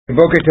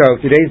Boker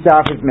Tov. Today's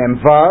daf is Mem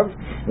Vav.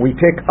 We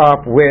pick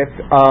up with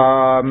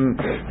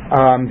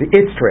the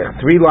Itzrich,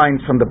 3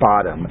 lines from the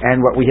bottom. And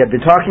what we had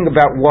been talking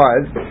about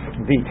was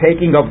the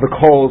taking of the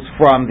coals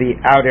from the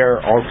outer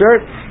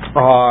altar.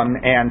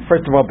 And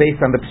first of all,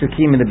 based on the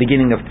psukim in the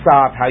beginning of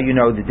Tzav, how you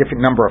know the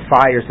different number of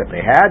fires that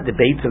they had,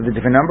 debates of the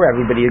different number.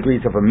 Everybody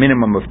agrees of a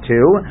minimum of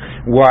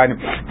 2. One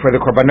for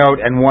the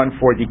korbanot and one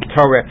for the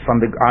ketoret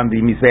on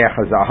the Mizbeach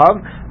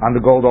HaZahav, on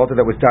the gold altar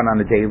that was done on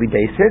a daily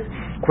basis.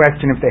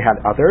 Question if they had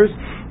others.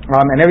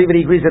 And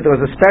everybody agrees that there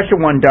was a special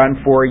one done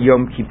for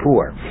Yom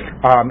Kippur.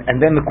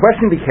 And then the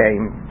question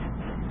became,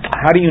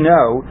 how do you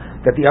know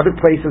that the other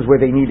places where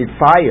they needed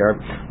fire,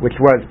 which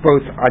was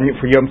both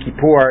for Yom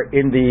Kippur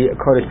in the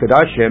Kodesh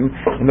Kodashim,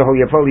 in the Holy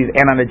of Holies,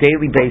 and on a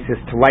daily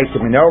basis to light the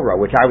menorah,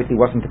 which obviously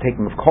wasn't the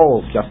taking of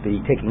coals, just the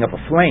taking of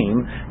a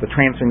flame, the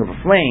transferring of a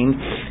flame,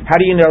 how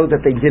do you know that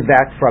they did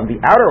that from the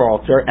outer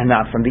altar and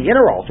not from the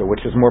inner altar,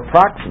 which is more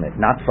proximate,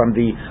 not from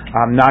the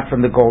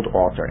gold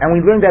altar? And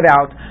we learned that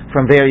out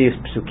from various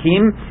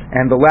psukim,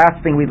 and the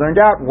last thing we learned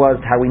out was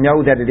how we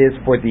know that it is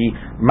for the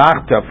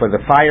Marta, for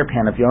the fire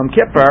pan of Yom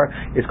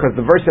Kippur, is because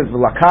the verse says,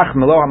 V'lakach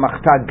melo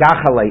ha'machta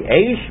gachalei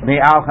eish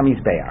me'al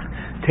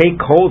hamizbeach. Take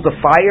coals of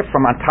fire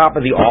from on top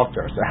of the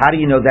altar. So how do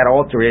you know that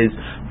altar is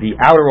the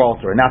outer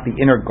altar and not the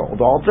inner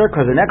gold altar?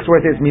 Because the next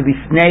word is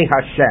milifnei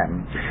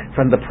Hashem,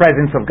 from the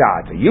presence of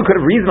God. So you could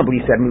have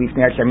reasonably said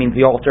milifnei Hashem means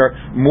the altar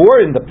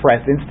more in the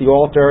presence, the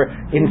altar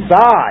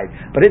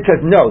inside. But it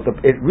says no.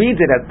 It reads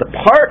it as the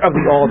part of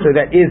the altar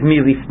that is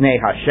milifnei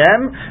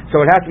Hashem. So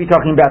it has to be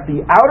talking about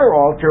the outer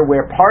altar,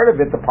 where part of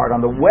it, the part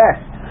on the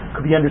west,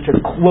 could be understood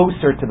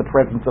closer to the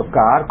presence of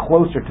God,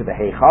 closer to the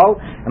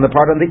Heichal, and the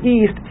part on the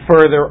east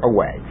further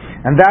away.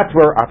 And that's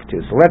where we're up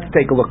to. So let's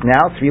take a look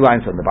now, 3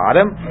 lines from the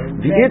bottom.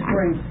 The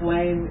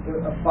flame,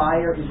 a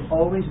fire is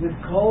always with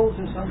coals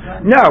or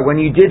sometimes? No, when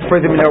you did for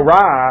the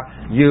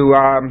menorah, you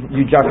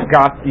just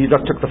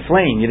took the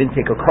flame. You didn't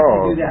take a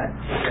coal. Do that.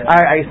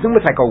 I assume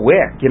it's like a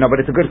wick,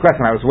 but it's a good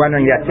question. I was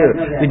wondering that too.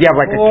 Did you have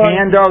like a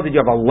candle? Did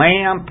you have a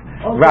lamp?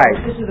 Right.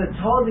 This is a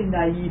totally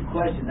naive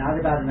question, not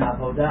about an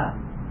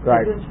avodah.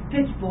 Right. It was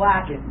pitch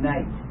black at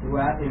night. There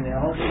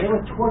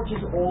were torches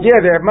all over. Yeah,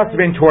 there must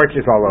have been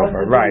torches all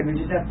over. Right. We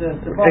just have to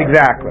survive.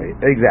 Exactly.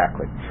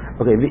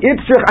 Okay, the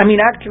Itzrich,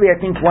 actually I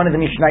think one of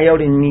the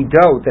Mishnayot in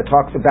Nidot that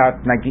talks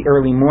about like the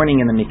early morning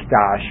in the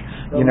Mikdash,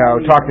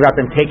 talked about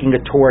them taking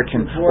a torch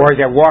or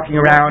they're walking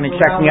around and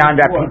checking on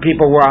that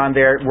people were on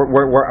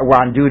were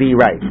on duty,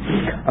 right.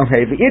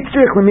 Okay, the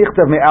Itzrich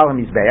l'michtav me'al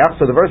hamizbeach,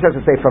 so the verse has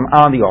to say from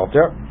on the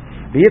altar.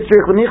 The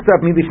Itzrich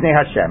l'michtav milifnei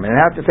Hashem, and it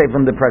has to say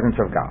from the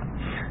presence of God.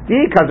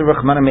 Had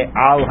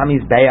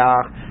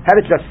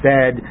it just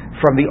said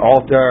from the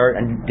altar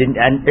and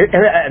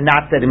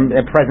not said in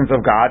the presence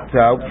of God,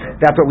 so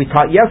that's what we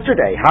taught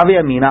yesterday.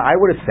 Havi Amina, I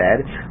would have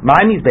said,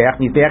 my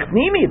mizbeach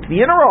nimi, it's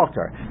the inner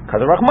altar.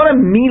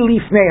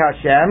 Milifnei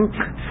Hashem,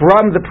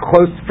 from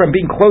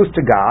being close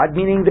to God,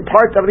 meaning the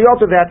part of the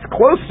altar that's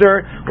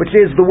closer, which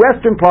is the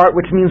western part,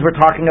 which means we're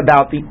talking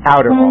about the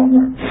outer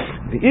altar.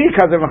 And it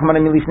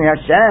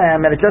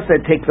just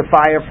said take the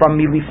fire from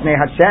milifnei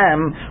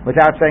Hashem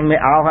without saying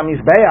me'al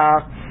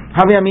hamizbeach.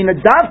 I would have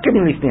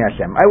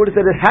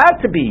said it had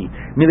to be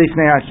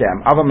milifnei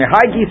Hashem. But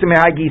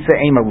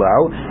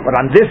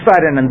on this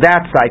side and on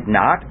that side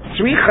not.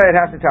 Shricha, it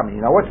has to tell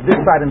me, what's this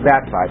side and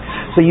that side.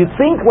 So you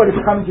think what it's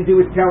coming to do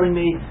is telling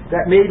me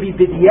that maybe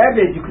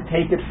b'diavad you could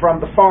take it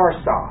from the far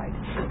side.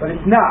 But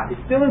it's not.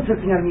 It's still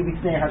insisting on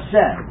milifnei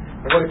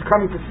Hashem. And what it's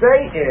coming to say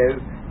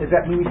is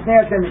that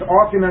milifnei Hashem is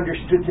often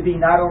understood to be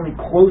not only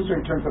closer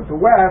in terms of the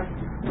west,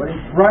 but in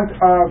front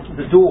of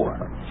the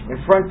door. In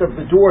front of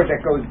the door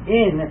that goes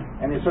in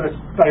and is sort of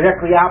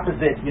directly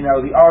opposite, the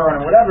aron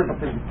or whatever,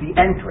 but there's the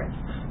entrance.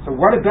 So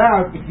what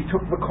about if you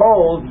took the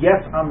coals,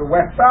 yes, on the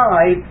west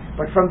side,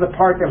 but from the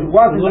part that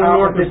wasn't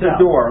opposite the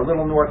door, a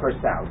little north or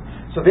south.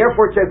 So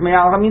therefore it says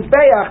me'al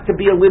hamizbeach to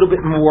be a little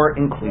bit more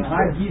inclusive.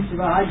 Is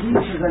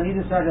on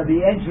either side of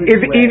the entrance.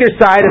 Is either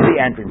side of the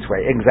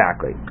entranceway,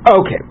 exactly.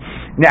 Okay.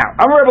 Now,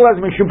 Amar Rebbe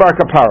Elazar Mishum Bar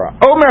Kapara,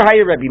 Omer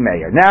Hayir Rebbe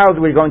Meir. Now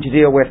we're going to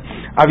deal with,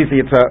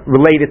 obviously it's a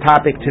related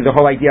topic to the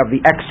whole idea of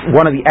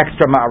one of the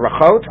extra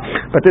ma'arachot,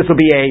 but this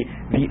will be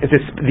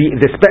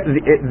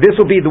this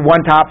will be the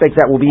one topic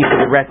that will be for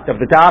the rest of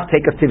the daf.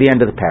 Take us to the end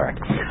of the parak.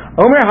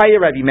 Omer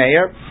Hayir Rebbe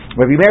Meir.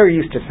 Rabbi Meir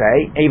used to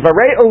say, "A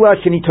varei olah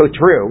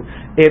shenitotru."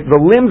 If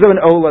the limbs of an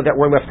olah that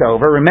were left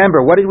over,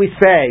 remember, what did we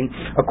say?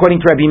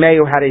 According to Rabbi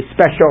Meir, who had a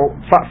special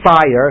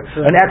fire,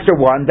 an extra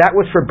one, that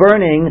was for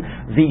burning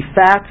the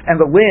fats and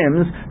the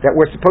limbs that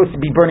were supposed to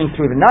be burning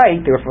through the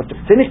night. They were supposed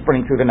to finish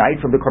burning through the night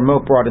from the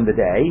korbanot brought in the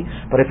day.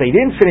 But if they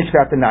didn't finish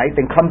throughout the night,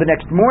 then come the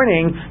next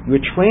morning, you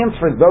would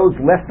transfer those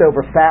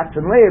leftover fats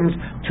and limbs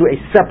to a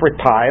separate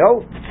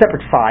pile,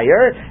 separate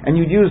fire, and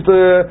you'd use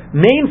the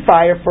main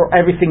fire for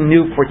everything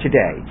new for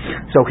today.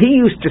 So he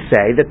used to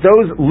say that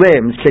those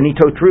limbs,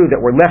 shenitotru,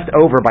 that were left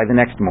over by the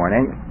next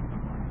morning,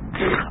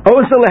 you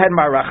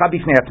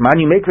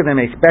make for them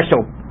a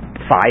special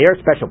pyre,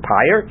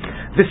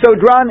 the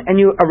sodran, and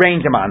you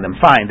arrange them on them.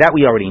 Fine, that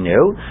we already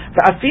knew.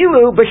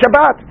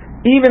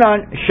 even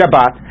on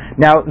Shabbat.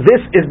 Now,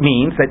 this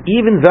means that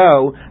even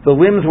though the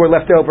limbs were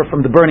left over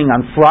from the burning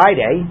on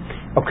Friday,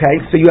 okay,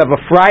 so you have a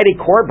Friday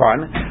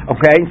korban,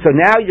 okay, so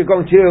now you're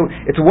going to,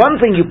 it's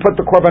one thing you put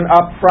the korban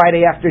up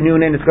Friday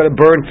afternoon and it's going to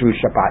burn through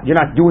Shabbat. You're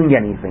not doing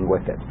anything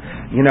with it.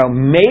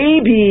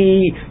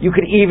 Maybe you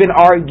could even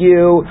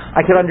argue,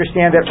 I could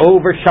understand that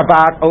over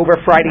Shabbat, over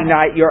Friday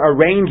night, you're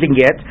arranging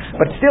it,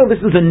 but still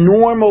this is a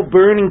normal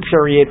burning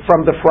period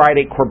from the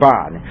Friday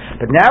korban.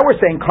 But now we're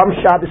saying, come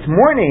Shabbos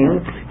morning,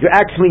 you're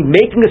actually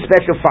making a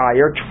special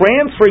fire,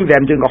 transferring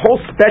them, doing a whole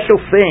special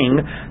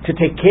thing to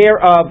take care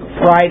of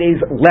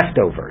Friday's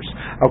leftovers,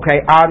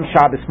 okay, on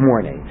Shabbos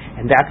morning.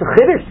 And that's a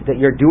chiddush, that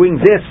you're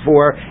doing this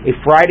for a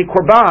Friday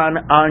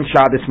korban on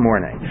Shabbos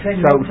morning.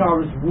 So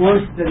Notar is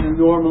worse than the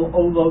normal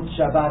Olot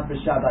Shabbat for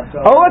Shabbat.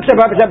 Olot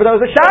Shabbat for Shabbat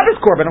is a Shabbos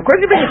korban. Of course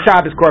you bring a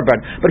Shabbos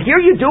korban. But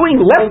here you're doing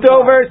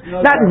leftovers,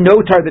 not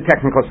notar the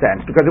technical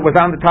sense, because it was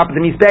on the top of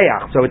the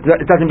Mizbeach, so it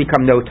doesn't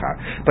become notar.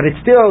 But it's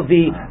still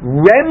the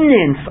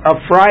remnants of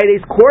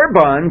Friday's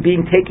korban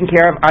being taken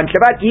care of on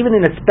Shabbat, even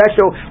in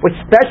with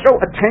special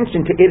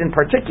attention to it in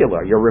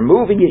particular. You're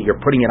removing it, you're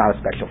putting it on a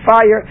special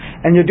fire,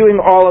 and you're doing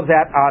all of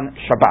that on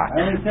Shabbat.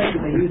 I only said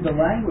that they use the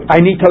language.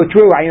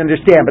 True, I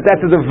understand, but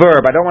that's as a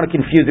verb. I don't want to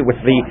confuse it with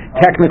the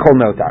technical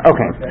notar.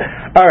 Okay.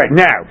 All right,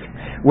 now,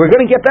 we're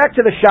going to get back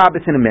to the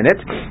Shabbos in a minute,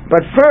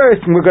 but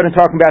first we're going to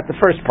talk about the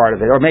first part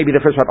of it, or maybe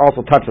the first part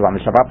also touches on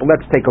the Shabbat, but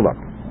let's take a look.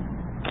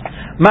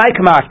 My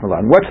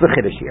Kamashmalan, what's the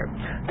chiddush here?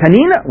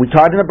 Tanina, we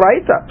taught in the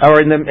Braita,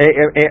 or in the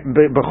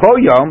B'chol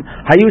Yom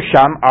Hayu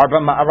Sham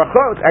Arba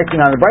Ma'arachot.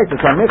 Actually, not in the Braita,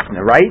 it's our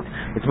Mishnah, right?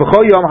 It's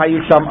B'chol Yom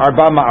Hayu Sham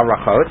Arba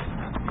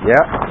Ma'arachot.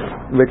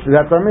 Yeah,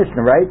 that's our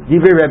Mishnah, right?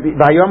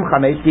 Vayom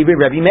Chamesh Divrei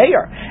Rebbe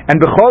Meir. And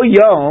B'chol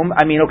Yom,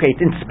 it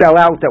didn't spell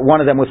out that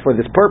one of them was for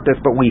this purpose,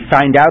 but we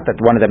find out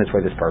that one of them is for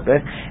this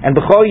purpose. And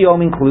B'chol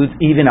Yom includes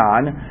even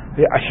on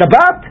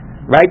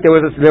Shabbat, right? There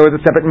was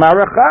a separate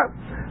Ma'aracha.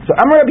 So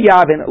Amar Rabbi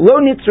Yavin,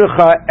 Lo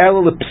Nitzrucha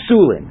El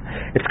Psulin.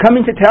 It's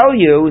coming to tell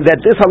you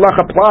that this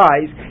halach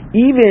applies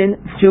even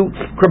to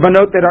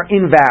korbanot that are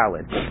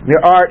invalid.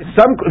 There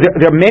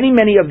are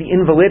many of the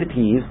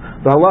invalidities.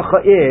 The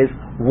halacha is,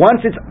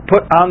 once it's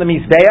put on the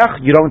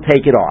Mizbeach, you don't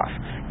take it off.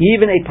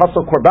 Even a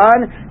pasal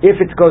korban, if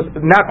it goes,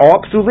 not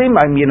all psulim,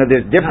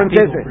 there's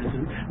differences,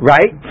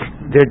 right?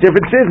 There are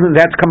differences, and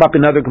that's come up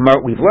in other Gemara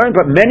we've learned,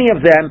 but many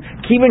of them,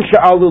 kivin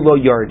sha'alu lo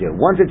yardu.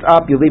 Once it's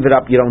up, you leave it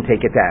up, you don't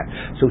take it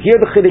down. So here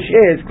the chiddush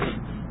is,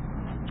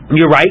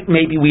 you're right,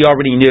 maybe we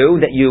already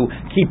knew that you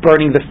keep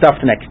burning the stuff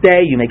the next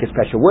day, you make a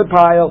special wood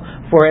pile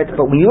for it,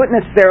 but we wouldn't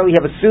necessarily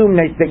have assumed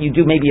that you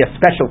do maybe a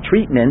special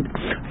treatment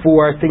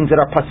for things that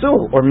are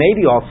pasul, or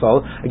maybe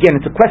also, again,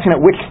 it's a question at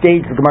which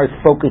stage the Gemara is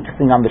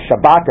focusing on the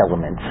Shabbat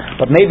element,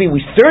 but maybe we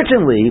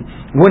certainly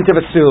wouldn't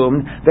have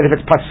assumed that if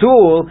it's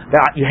pasul,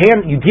 that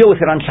you deal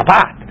with it on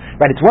Shabbat.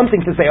 Right, it's one thing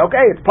to say,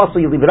 okay, it's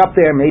possible you leave it up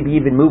there, maybe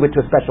even move it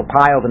to a special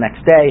pile the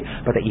next day,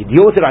 but that you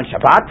deal with it on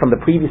Shabbat from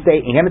the previous day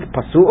and it's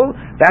pasul,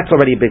 that's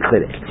already a big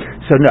chiddush.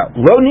 So no,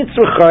 lo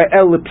nitzrucha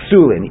el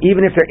psulin,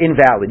 even if they're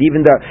invalid,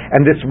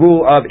 and this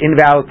rule of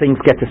invalid things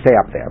get to stay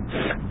up there.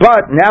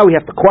 But now we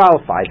have to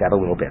qualify that a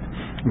little bit.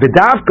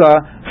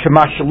 B'davka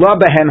shemashla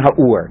behen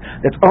ha'ur.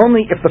 That's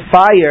only if the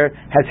fire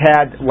has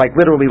had,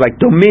 literally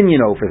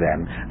dominion over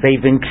them. They've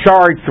been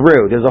charred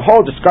through. There's a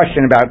whole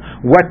discussion about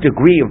what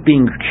degree of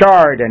being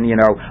charred and,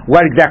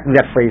 what exactly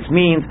that phrase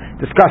means,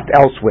 discussed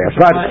elsewhere.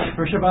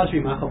 For Shabbat,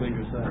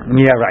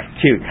 yeah, right,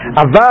 cute.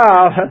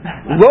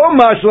 Aval, lo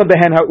mashla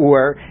behen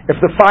ha'ur, if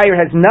the fire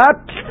has not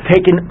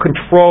taken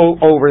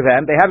control over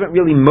them, they haven't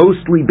really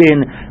mostly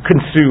been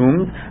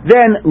consumed,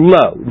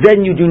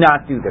 then you do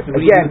not do this.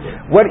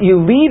 Again, what you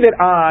leave it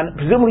on,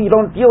 presumably you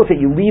don't deal with it,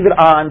 you leave it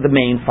on the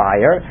main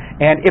fire,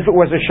 and if it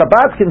was a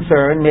Shabbat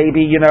concern,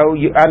 maybe, if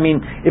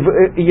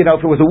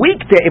it was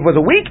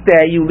a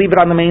weekday, you leave it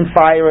on the main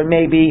fire and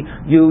maybe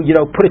you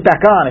put it back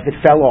on if it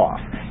fell off.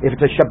 If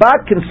it's a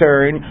Shabbat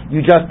concern, you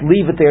just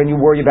leave it there and you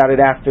worry about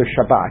it after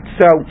Shabbat.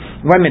 So,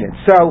 1 minute.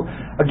 So,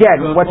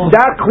 again, what's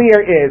not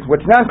clear is,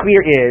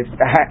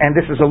 and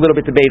this is a little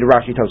bit debated,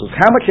 Rashi tells us,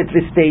 how much at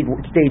this stage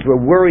we're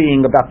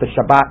worrying about the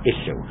Shabbat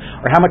issue,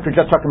 or how much we're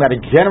just talking about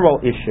a general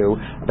issue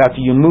about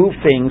do you move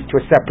things to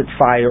a separate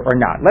fire or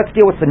not. Let's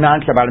deal with the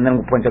non-Shabbat and then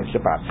we'll point out the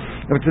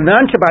Shabbat. If it's a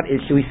non-Shabbat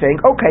issue, he's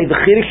saying, okay,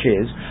 the chiddush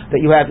is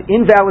that you have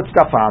invalid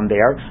stuff on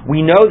there.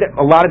 We know that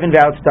a lot of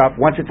invalid stuff,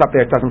 once it's up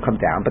there, it doesn't come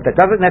down, but that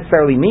doesn't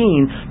necessarily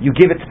mean you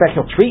give it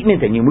special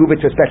treatment and you move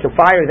it to a special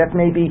fire. That's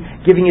maybe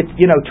giving it,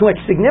 too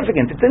much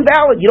significance. It's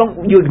invalid.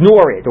 You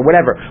ignore it or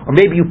whatever. Or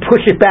maybe you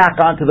push it back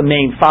onto the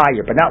main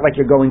fire, but not like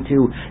you're going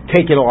to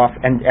take it off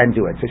and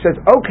do it. So he says,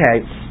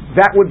 okay,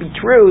 that would be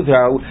true,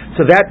 though.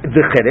 So that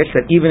the chiddush,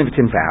 that even if it's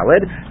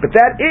invalid, but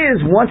that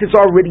is once it's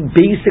already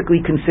basically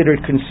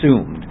considered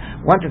consumed.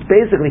 Once it's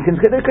basically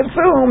considered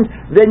consumed,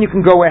 then you can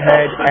go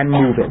ahead and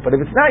move it. But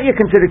if it's not yet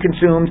considered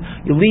consumed,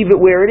 you leave it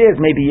where it is.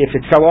 Maybe if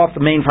it fell off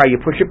the main fire,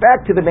 you push it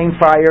back to the main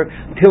fire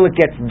till it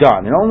gets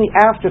done. And only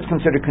after it's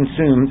considered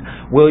consumed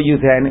will you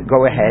then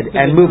go ahead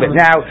and move it.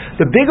 Now,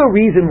 the bigger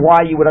reason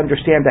why you would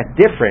understand that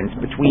difference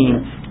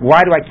between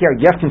why do I care,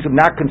 yes, consumed,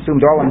 not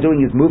consumed, all I'm doing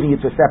is moving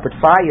it to a separate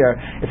fire.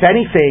 If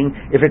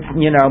anything, if it's,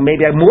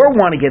 maybe I more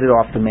want to get it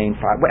off the main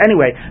fire. Well,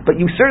 anyway, but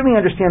you certainly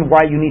understand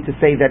why you need to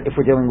say that if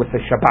we're dealing with the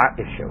Shabbat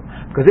issue.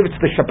 Because if it's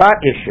the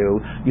Shabbat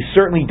issue, you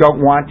certainly don't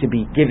want to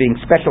be giving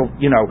special,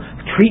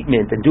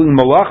 treatment and doing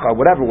malacha,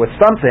 whatever, with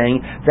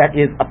something that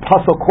is a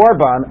pasul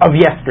korban of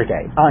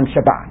yesterday on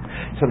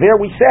Shabbat. So there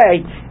we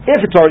say, if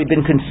it's already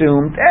been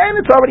consumed,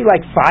 and it's already like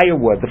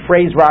firewood. The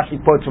phrase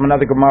Rashi quotes from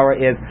another Gemara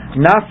is,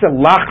 Nasa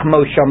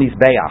lachmo shel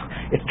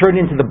mizbeach. It's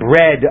turned into the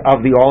bread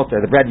of the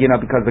altar. The bread,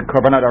 because the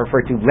korbanot are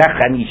referred to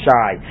lechem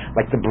ishai,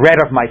 like the bread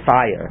of my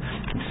fire.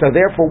 So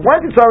therefore,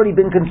 once it's already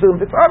been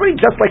consumed, it's already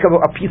just like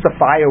a piece of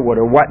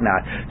firewood or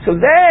whatnot. So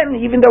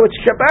then, even though it's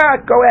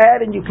Shabbat, go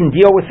ahead and you can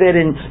deal with it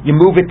and you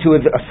move it to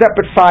a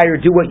separate fire,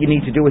 do what you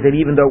need to do with it,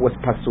 even though it was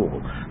pasul.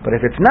 But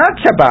if it's not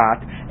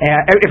Shabbat,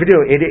 and if it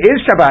is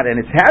Shabbat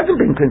and it hasn't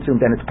been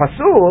consumed and it's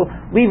pasul,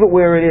 leave it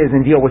where it is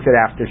and deal with it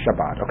after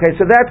Shabbat. Okay,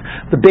 so that's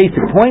the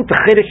basic point. The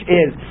chiddush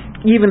is,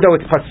 even though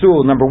it's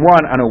pasul, number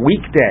one, on a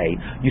weekday,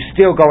 you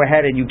still go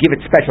ahead and you give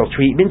it special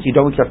treatment. You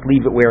don't just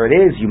leave it where it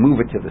is, you move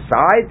it to the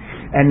side.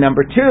 And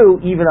number two,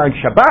 even on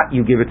Shabbat,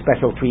 you give it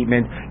special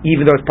treatment,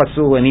 even though it's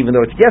pasul and even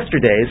though it's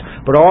yesterday's.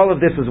 But all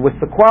of this is with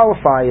the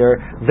qualifier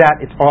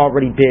that it's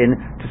already been,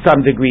 to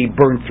some degree,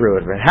 burned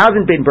through. If it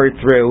hasn't been burnt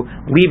through,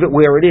 leave it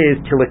where it is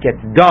till it gets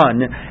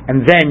done,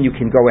 and then you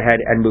can go ahead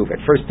and move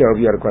it. First,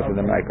 Dov, you had a question,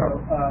 then Michael.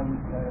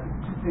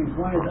 Things.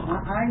 One is,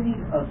 I need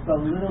a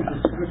little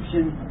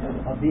description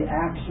of the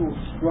actual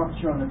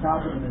structure on the top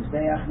of the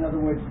mizbeach. In other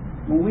words,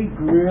 when we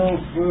grill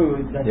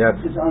food, that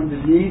is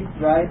underneath,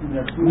 right? And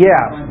the food is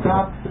on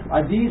top.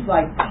 Are these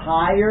like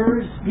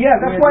pyres? Yeah,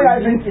 that's why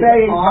I've been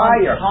saying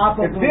pyre.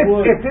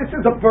 If this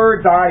is a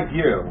bird's eye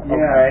view,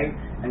 okay,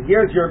 and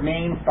here's your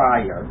main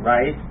fire,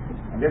 right?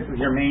 And this is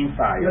your main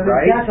fire,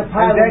 right? That's a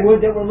pile of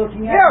wood that we're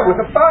looking at? Yeah,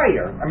 with a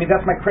fire. I mean,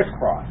 that's my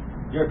crisscross.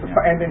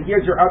 And then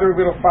here's your other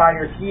little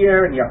fires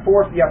here, and you have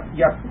four. You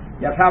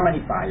have how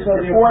many fires? So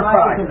there are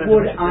piles of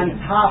wood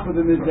on top of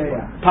the mizbeach.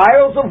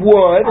 Piles of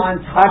wood on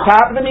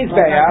top of the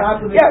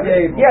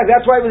mizbeach. Yeah,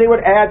 that's why they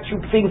would add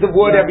 2 things of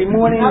wood every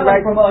morning. Not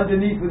like from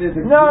underneath with this.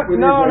 No.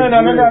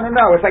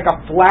 It's like a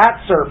flat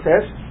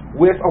surface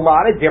with a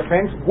lot of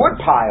different wood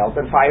piles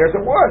and fires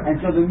of wood. And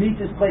so the meat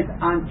is placed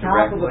on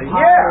top of the pile.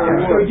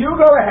 Yeah. So you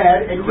go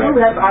ahead and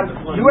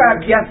you have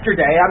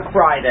yesterday on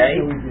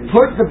Friday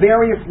put the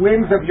various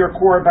limbs of your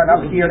korban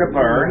up here to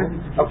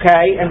burn,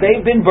 okay? And they've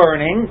been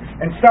burning,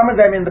 and some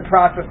of them in the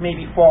process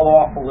maybe fall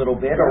off a little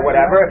bit or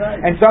whatever,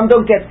 and some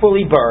don't get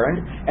fully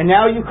burned. And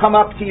now you come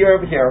up to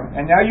your mizbeach,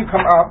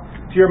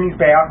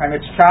 and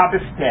it's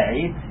Shabbos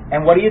day.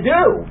 And what do?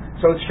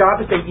 So it's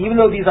Shabbos day, even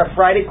though these are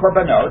Friday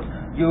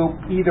korbanot. You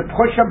either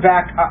push them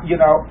back,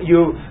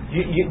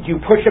 you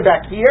push them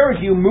back here,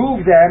 or you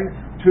move them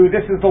to,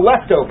 this is the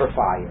leftover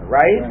fire,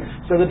 right?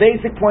 So the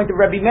basic point of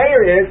Rabbi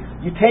Meir is,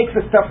 you take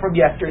the stuff from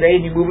yesterday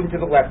and you move them to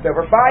the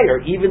leftover fire,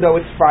 even though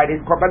it's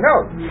Friday's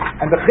korbanot.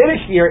 And the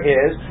chiddush here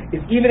is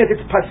even if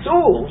it's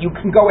pasul, you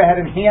can go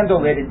ahead and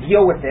handle it and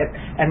deal with it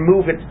and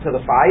move it to the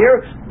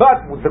fire,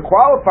 but with the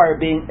qualifier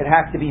being, it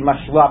has to be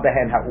mashla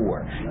behen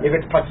ha'ur. If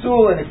it's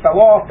pasul and it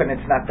fell off and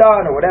it's not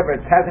done or whatever,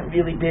 it hasn't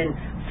really been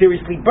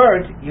seriously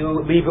burnt,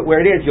 you leave it where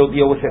it is, you'll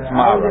deal with it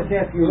tomorrow. I was just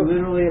asking you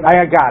literally about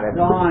I got it.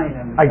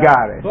 I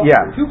got it. Well,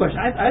 yeah. 2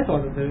 questions. I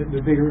thought that the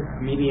bigger,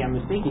 maybe I'm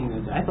mistaken,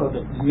 is I thought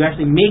that you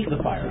actually make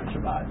the fire on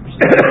Shabbat.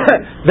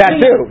 That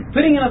too.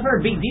 Putting in a fire,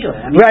 big deal.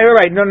 I mean,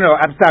 right. No.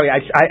 I'm sorry.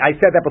 I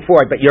said that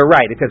before, but you're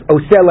right. It says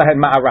oseh lahen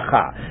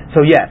ma'aracha.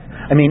 So yes.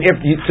 I mean,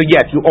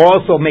 you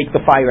also make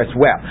the fire as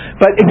well.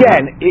 But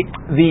again,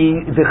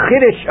 the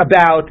chiddush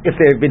about if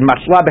there had been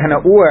mashla b'hen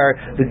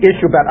ha'ur, the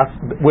issue about us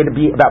would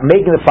be about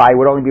making the fire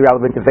would only be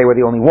relevant if they were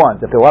the only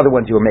ones. If there were other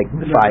ones you were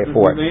making the fire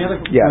for. The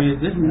other point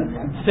is this is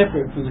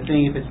separate from the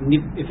thing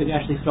if it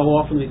actually fell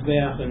off from the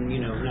mizbeach and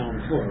now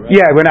on the floor, right?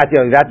 Yeah, we're not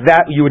dealing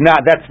that you would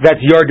not. That's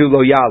yardu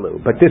lo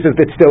yalu. But it's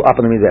still up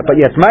on the mizbeach. But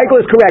yes,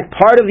 Michael is correct.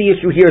 Part of the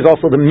issue here is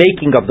also the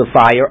making of the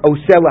fire,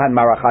 oseh lahen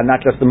ma'aracha,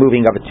 not just the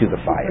moving of it to the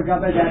fire.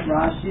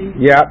 Rashi,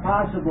 yeah. It's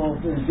possible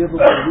in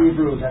biblical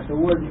Hebrew that the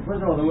word,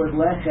 first of all, the word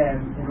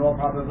lechem in all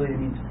probability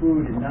means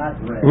food and not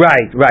bread.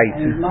 Right.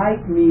 And it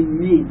might mean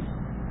meat.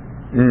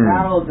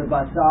 Parallel to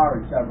basar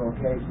in several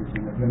cases.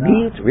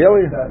 Meat,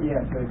 really? So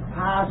it's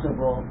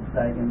possible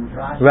that in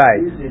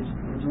Rashi's usage,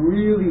 it's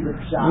really the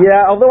pshat.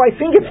 Yeah, although I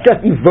think it's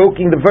just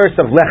evoking the verse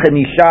of lechem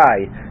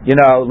ishai,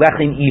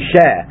 lechem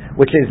isheh,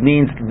 which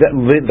means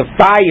the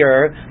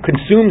fire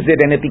consumes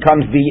it and it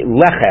becomes the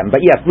lechem.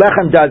 But yes,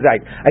 lechem does, I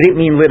didn't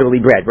mean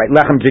literally bread, right?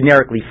 Lechem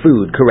generically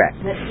food,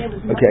 correct. There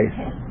was okay.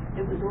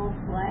 It was all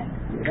flat?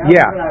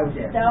 Yeah.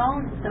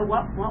 Stone? So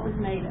what was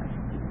made of?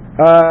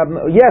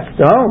 Yes,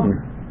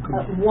 stone.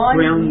 Stone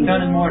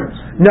and mortar.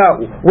 No,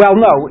 well,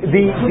 no. It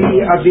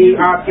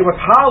was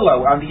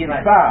hollow on the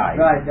inside.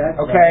 Right. That's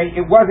okay.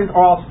 Right. It wasn't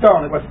all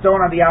stone. It was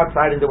stone on the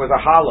outside, and there was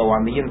a hollow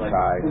on the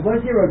inside.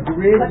 Was there a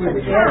grid with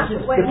the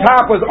ashes? The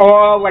top was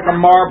all like a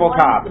marble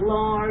top.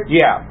 Large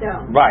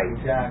stone. Right.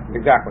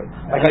 Exactly.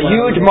 Like a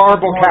huge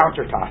marble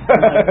countertop.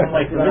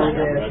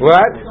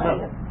 What?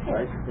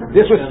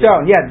 This was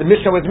stone. Yeah, the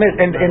Mishnah was in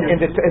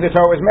the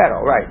Torah was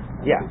metal. Right.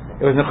 Yeah,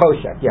 it was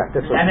nechoshet. Yeah,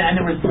 this was. And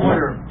there was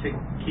mortar to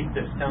keep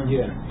the stone.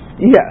 Yeah.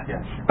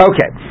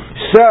 Okay.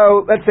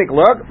 So let's take a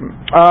look.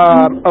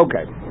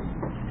 Okay.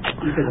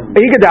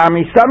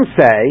 Igadami. Some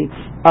say.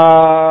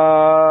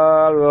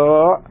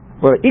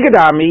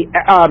 Igadami.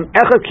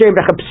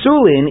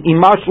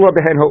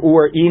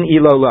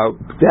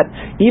 That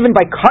even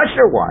by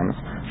kosher ones,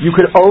 you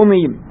could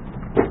only.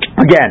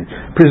 Again,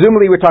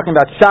 presumably we're talking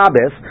about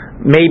Shabbos,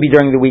 maybe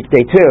during the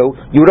weekday too.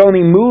 You would only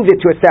move it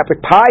to a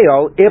separate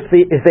pile if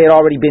they had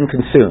already been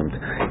consumed.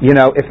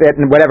 If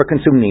whatever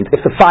consumed means,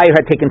 if the fire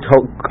had taken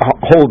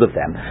hold of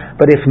them.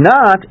 But if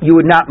not, you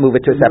would not move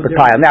it to a separate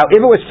pile. Now, if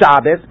it was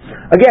Shabbos,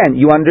 again,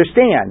 you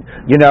understand.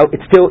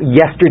 It's still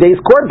yesterday's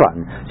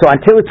korban. So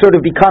until it sort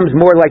of becomes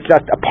more like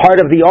just a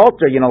part of the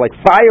altar, like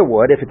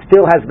firewood, if it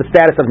still has the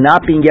status of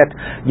not being yet,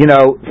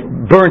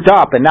 burnt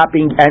up and not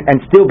being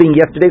and still being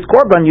yesterday's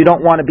korban, you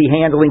don't want to be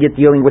handling it,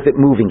 dealing with it,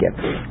 moving it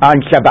on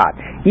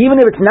Shabbat. Even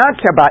if it's not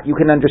Shabbat, you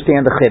can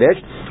understand the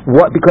chiddush.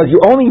 Because you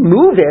only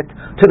move it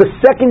to the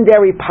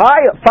secondary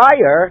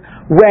fire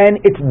when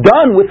it's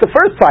done with the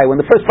first fire, when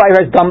the first fire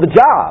has done the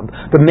job.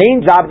 The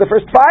main job of the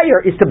first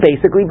fire is to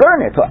basically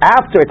burn it. So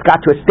after it's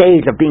got to a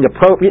stage of being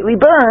appropriately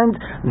burned,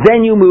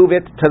 then you move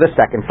it to the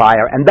second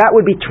fire. And that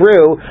would be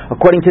true,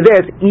 according to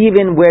this,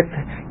 even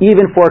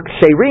for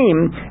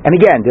ksherim. And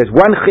again, there's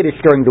one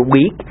chiddush during the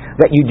week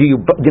that you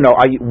do,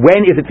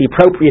 when is it the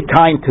appropriate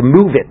time to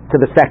move it to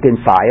the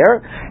second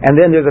fire? And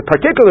then there's a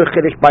particular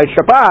chiddush by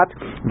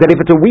Shabbat that if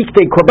it's a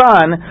weekday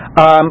korban,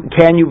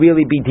 can you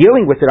really be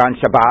dealing with it on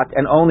Shabbat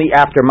and only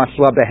after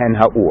mashla behen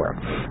ha'ur?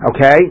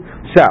 Okay?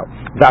 So,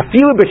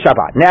 vafilu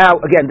b'Shabbat. Now,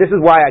 again, this is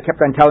why I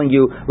kept on telling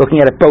you, looking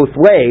at it both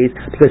ways,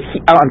 because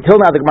until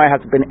now the Gemara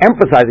has been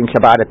emphasizing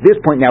Shabbat. At this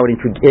point now it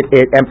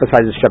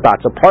emphasizes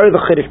Shabbat. So part of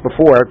the chiddush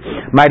before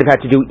might have had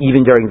to do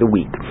even during the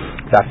week.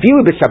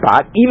 Vafilu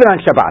b'Shabbat, even on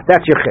Shabbat.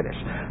 That's your chiddush.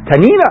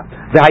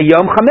 Tanina,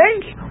 v'hayom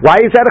chamesh. Why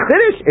is that a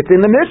chiddush? It's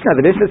in the Mishnah.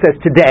 The Mishnah says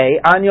today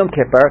on Yom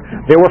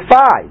Kippur there were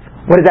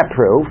 5. What does that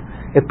prove?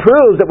 It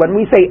proves that when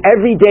we say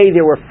every day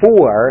there were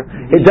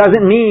 4, it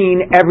doesn't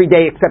mean every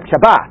day except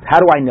Shabbat. How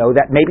do I know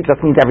that? Maybe it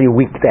just means every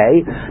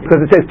weekday,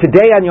 because it says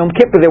today on Yom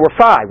Kippur there were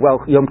 5.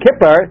 Well, Yom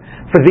Kippur,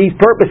 for these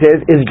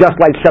purposes, is just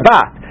like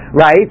Shabbat,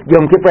 right?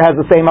 Yom Kippur has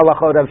the same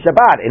halachot of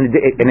Shabbat,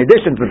 in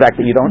addition to the fact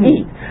that you don't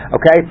eat.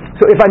 Okay?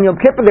 So if on Yom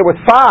Kippur there was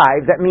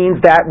 5, that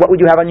means that, what would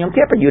you have on Yom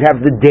Kippur? You'd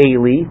have the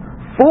daily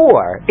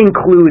 4,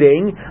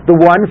 including the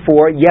one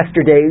for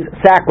yesterday's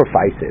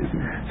sacrifices.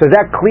 So is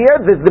that clear?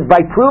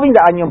 By proving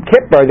that on Yom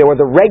Kippur there was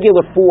a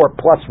regular 4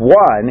 plus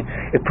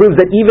 1, it proves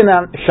that even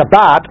on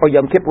Shabbat, or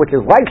Yom Kippur, which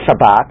is like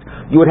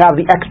Shabbat, you would have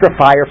the extra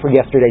fire for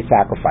yesterday's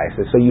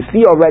sacrifices. So you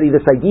see already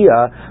this idea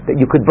that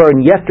you could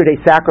burn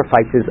yesterday's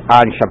sacrifices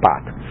on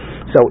Shabbat.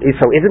 So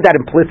isn't that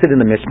implicit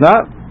in the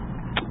Mishnah?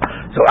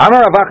 So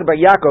Amar Rav Acha bar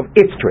Yaakov,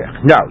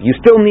 Itztrich. No, you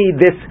still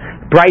need this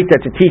Breita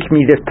to teach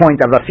me this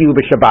point of Afilu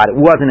b'Shabbat. It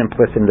wasn't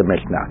implicit in the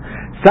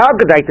Mishnah.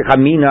 Because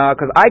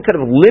I could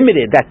have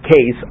limited that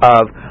case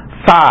of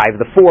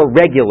 5, the 4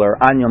 regular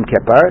on Yom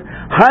Kippur.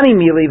 Hani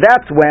Mili,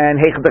 that's when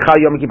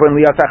Yom Kippur and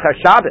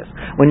Shabbos,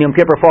 when Yom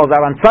Kippur falls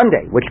out on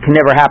Sunday, which can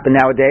never happen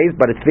nowadays,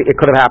 but it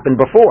could have happened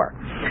before.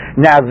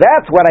 Now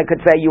that's what I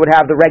could say you would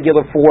have the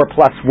regular 4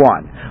 plus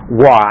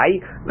 1. Why?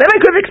 Then I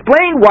could have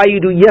explained why you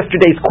do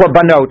yesterday's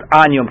korbanot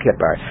on Yom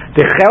Kippur.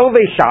 The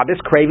chelvei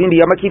Shabbos craving the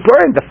Yom Kippur,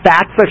 and the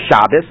fats of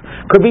Shabbos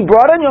could be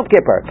brought on Yom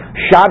Kippur.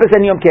 Shabbos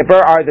and Yom Kippur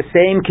are the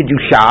same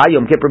kedusha.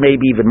 Yom Kippur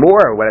maybe even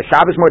more, or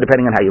Shabbos more,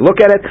 depending on how you look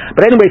at it.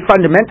 But anyway,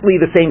 fundamentally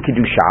the same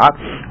kedusha,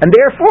 and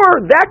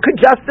therefore that could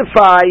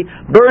justify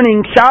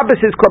burning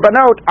Shabbos's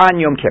korbanot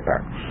on Yom Kippur.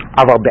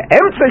 Aval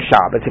be'emtza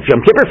Shabbos, if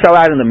Yom Kippur fell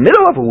out in the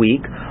middle of a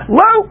week,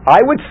 I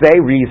would say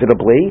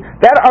reasonably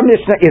that our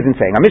Mishnah isn't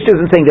saying. Our Mishnah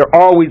isn't saying there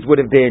always would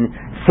have been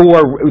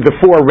the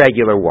 4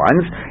 regular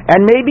ones,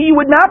 and maybe you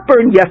would not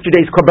burn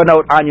yesterday's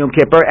korbanot on Yom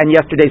Kippur and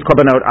yesterday's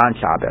korbanot on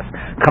Shabbos.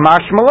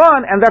 Kamash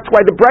Malon, and that's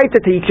why the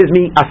Breita teaches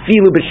me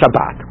Afilu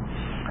b'Shabbat.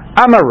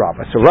 Amar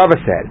Rava. So Rava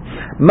said,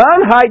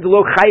 Man haid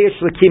lo chayesh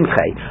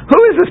lekimche. Who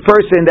is this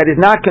person that is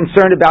not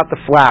concerned about their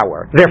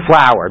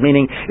flour,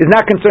 meaning is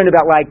not concerned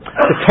about like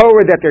the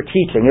Torah that they're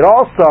teaching. It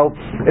also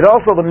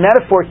the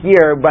metaphor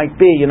here might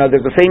be,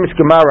 there's a famous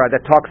Gemara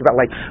that talks about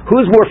like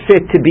who's more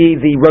fit to be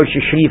the Rosh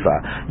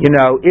Yeshiva.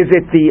 Is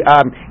it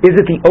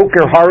the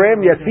Oker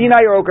Harim? Yes,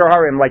 Sinai or Oker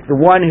Harim, like the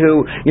one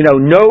who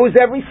knows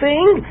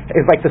everything,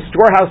 is like the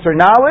storehouse or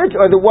knowledge,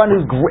 or the one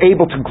who's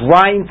able to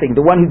grind things,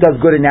 the one who does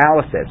good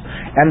analysis.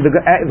 And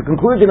the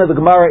conclusion of the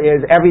Gemara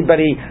is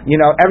everybody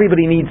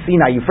needs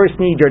Sinai. You first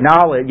need your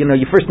knowledge.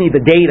 You first need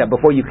the data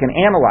before you can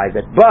analyze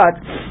it. But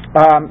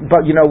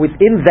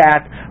within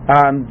that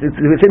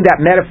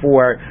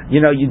metaphor,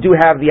 you do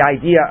have the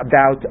idea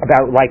about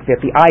like that.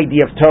 The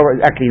idea of Torah,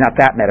 actually not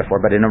that metaphor,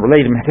 but in a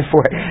related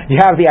metaphor, you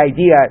have the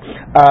idea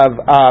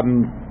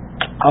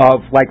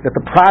of like that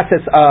the process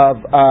of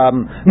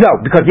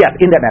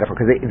in that metaphor,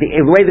 because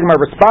the way the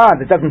Gemara responds,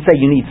 it doesn't say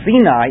you need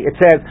Sinai. It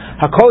says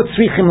Hakol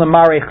tzrichim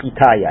l'marei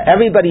chitaya.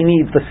 Everybody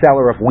needs the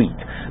seller of wheat,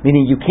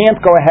 meaning you can't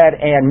go ahead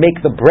and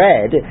make the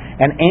bread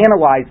and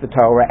analyze the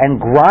Torah and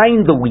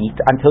grind the wheat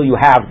until you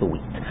have the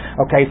wheat.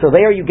 Okay, so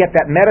there you get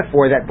that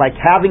metaphor that like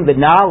having the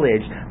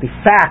knowledge, the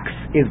facts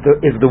is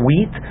the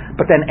wheat,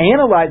 but then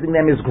analyzing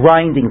them is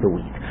grinding the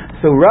wheat.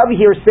 So Rabbi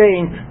here is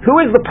saying,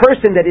 who is the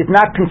person that is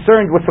not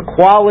concerned with the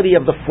quality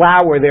of the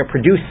flour they're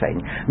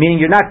producing?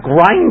 Meaning you're not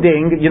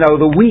grinding,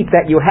 the wheat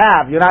that you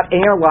have. You're not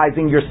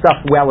analyzing your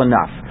stuff well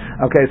enough.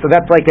 Okay, so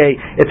that's like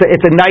it's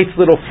a nice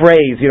little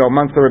phrase,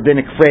 amongst the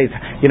rabbinic phrase.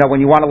 When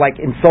you want to like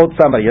insult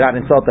somebody, you're not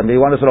insult them, but you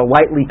want to sort of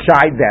lightly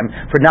chide them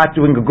for not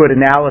doing a good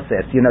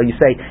analysis. You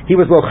say he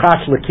was lo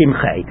chash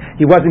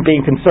lekimche. He wasn't being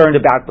concerned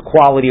about the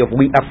quality of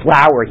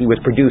flour he was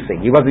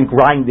producing. He wasn't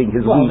grinding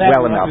his wheat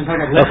well enough.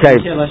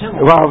 Okay,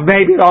 well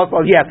maybe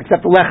also yes,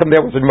 except the lechem there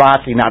was in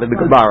Rashi, not in the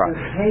Gemara.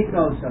 The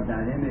pathos of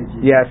that image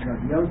is yes.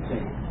 of Yosef.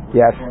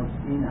 Yes.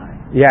 Sinai.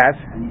 Yes.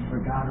 And he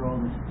forgot all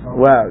this Torah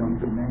well,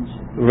 dimension.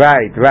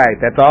 Right.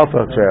 That's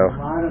also true. A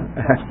lot of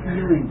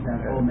feelings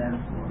that whole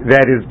metaphor.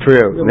 That is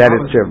true.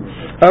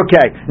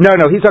 Okay. No,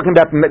 he's talking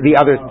about the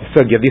other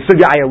sugya. The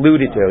sugya I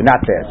alluded to, not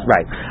this.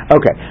 Right.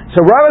 Okay.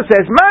 So Rava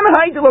says, Man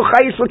haidelo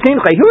chayish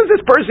l'kimche. Who is this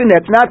person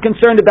that's not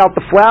concerned about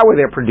the flour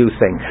they're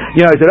producing?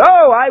 He said,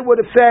 I would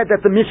have said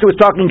that the Mishnah was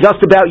talking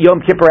just about Yom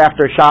Kippur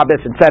after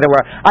Shabbos, etc.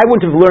 I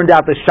wouldn't have learned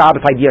out the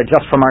Shabbos idea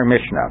just from our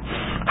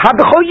Mishnah.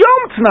 Habechol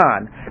Yom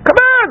Tznan. Come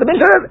on, the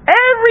Mishnah says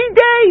every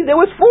day there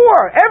was 4.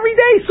 Every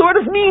day sort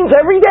of means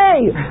every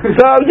day.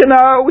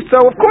 So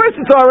of course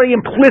it's already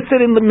implicit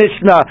in the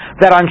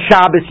Mishnah that on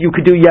Shabbos you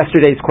could do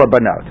yesterday's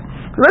korbanot.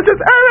 So that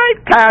says, all right,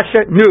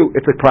 kasha, no,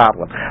 it's a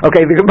problem.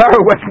 Okay, the Gemara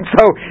wasn't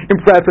so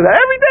impressed with that.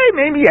 Every day,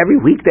 maybe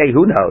every weekday,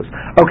 who knows?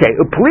 Okay,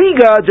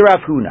 upliga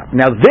d'Rav Huna.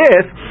 Now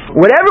this,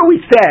 whatever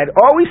we said,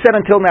 all we said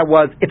until now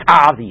was, it's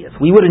obvious.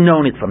 We would have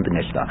known it from the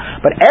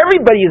Mishnah. But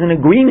everybody is in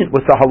agreement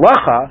with the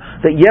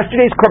halacha that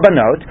yesterday's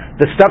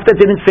korbanot, the stuff that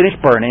didn't finish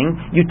burning,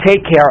 you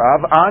take care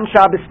of on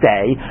Shabbos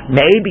day,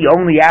 maybe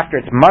only after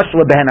it's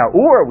mashla behena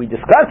or, we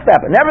discussed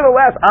that, but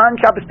nevertheless,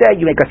 on Shabbos day,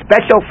 you make a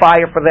special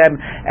fire for them,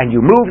 and you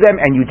move them,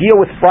 and you deal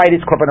with Friday's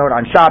korbanot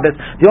on Shabbos.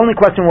 The only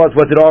question was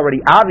it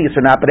already obvious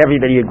or not, but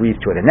everybody agrees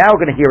to it. And now we're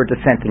going to hear a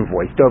dissenting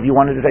voice. Dov, you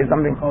wanted to say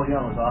something? Kol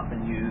Yom is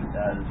often used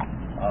as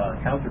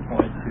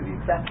counterpoint to the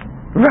exception.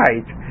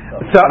 Right.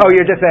 So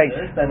you're just saying...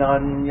 And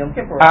on Yom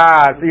Kippur...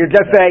 so you're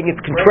just saying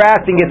it's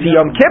contrasting it to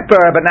Yom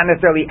Kippur, but not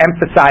necessarily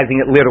emphasizing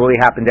it literally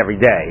happened every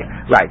day.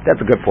 Right, that's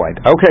a good point.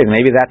 Okay,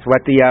 maybe that's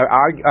what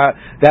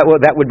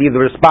that would be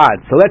the response.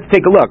 So let's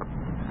take a look.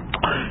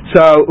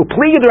 So,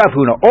 upliga Rav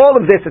Huna, all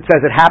of this, it says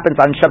it happens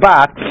on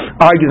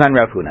Shabbat, argues on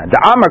Rav Huna. The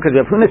Amar, because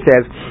Rav Huna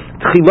says,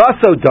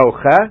 Tchilaso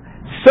docha,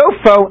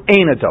 sofo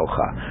eina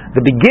docha.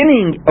 The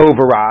beginning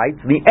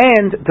overrides, the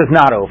end does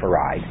not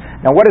override.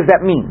 Now, what does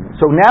that mean?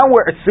 So now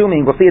we're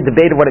assuming, we'll see a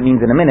debate of what it means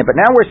in a minute, but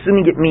now we're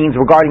assuming it means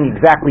regarding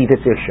exactly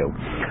this issue.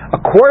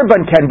 A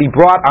korban can be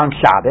brought on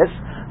Shabbos.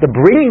 The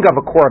bringing of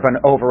a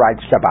korban overrides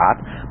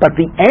Shabbat, but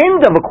the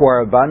end of a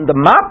korban, the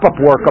mop-up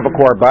work of a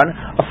korban,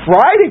 a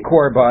Friday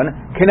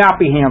korban, cannot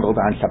be handled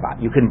on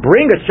Shabbat. You can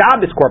bring a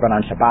Shabbos korban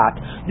on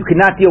Shabbat. You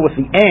cannot deal with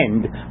the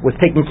end, with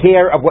taking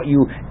care of what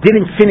you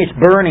didn't finish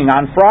burning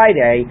on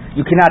Friday.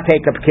 You cannot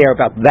take up care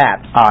about that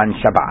on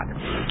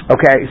Shabbat.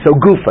 Okay, so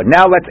Gufa.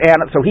 Now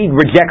so he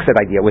rejects that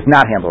idea. It was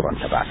not handled on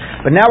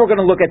Shabbat. But now we're going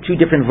to look at 2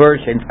 different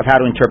versions of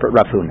how to interpret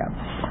Rav Huna.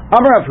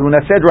 Amar Rav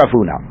Huna said Rav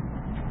Huna.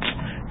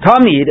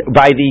 Tamid,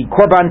 by the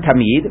korban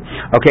tamid,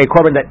 okay,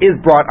 korban that is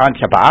brought on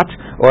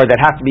Shabbat, or that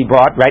has to be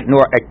brought, right,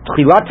 nor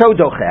tchilato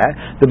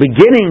doche, the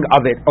beginning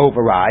of it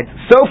overrides,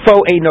 sofo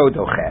eino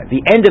doche,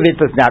 the end of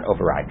it does not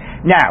override.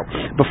 Now,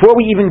 before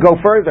we even go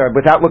further,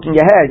 without looking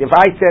ahead, if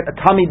I said a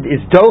tamid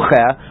is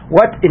doche,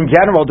 what in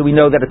general do we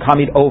know that a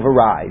tamid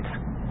overrides?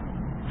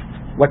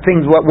 What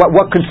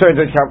concerns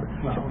are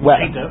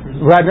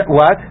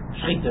what?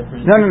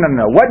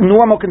 No. What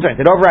normal concerns?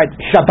 It overrides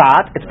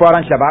Shabbat. It's brought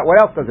on Shabbat.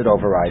 What else does it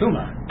override?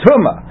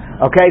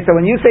 Tumah. Okay, so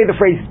when you say the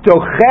phrase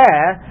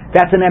docheh,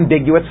 that's an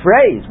ambiguous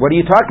phrase. What are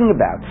you talking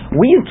about?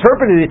 We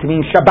interpreted it to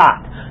mean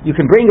Shabbat. You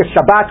can bring a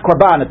Shabbat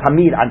korban, a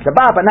tamid on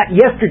Shabbat, but not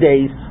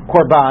yesterday's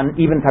korban,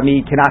 even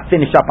tamid, cannot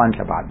finish up on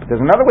Shabbat. But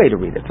there's another way to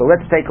read it, so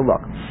let's take a look.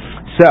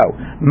 So,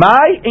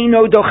 my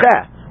eino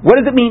docheh. What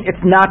does it mean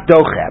it's not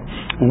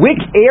docheh? Which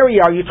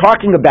area are you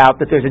talking about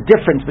that there's a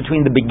difference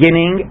between the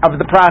beginning of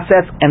the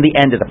process and the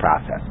end of the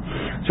process?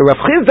 So Rav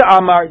Chizda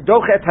Amar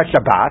docheh et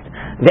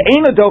ha-Shabbat,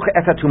 ve'eino docheh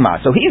et ha-Tumah.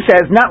 So he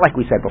says, not like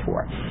we said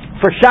before.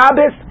 For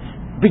Shabbos,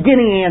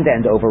 beginning and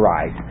end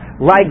override,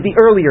 like the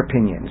earlier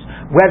opinions.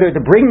 Whether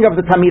the bringing of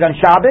the tamid on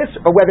Shabbos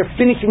or whether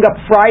finishing up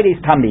Friday's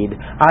tamid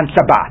on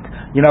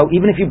Shabbat. You know,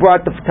 even if you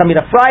brought the tamid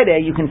on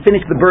Friday, you can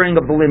finish the burning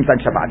of the limbs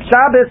on Shabbat.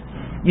 Shabbos,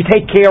 you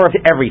take care of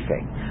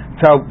everything.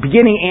 So,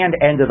 beginning and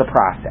end of the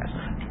process.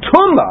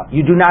 Tumah,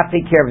 you do not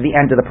take care of the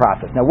end of the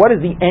process. Now, what is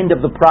the end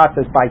of the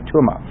process by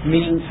Tumah?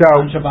 Meaning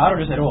on Shabbat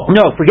or just at all?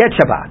 No, forget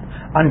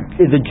Shabbat. On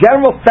the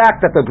general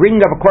fact that the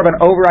bringing of a korban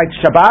overrides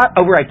Shabbat,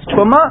 overrides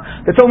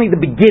Tumah, that's only the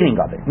beginning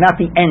of it, not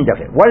the end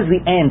of it. What is the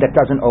end that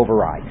doesn't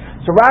override?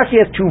 So Rashi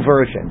has two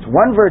versions.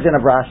 One version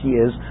of Rashi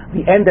is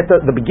the end that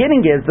the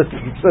beginning is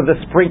the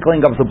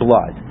sprinkling of the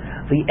blood.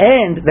 The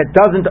end that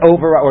doesn't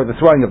override, or the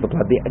throwing of the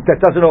blood, that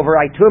doesn't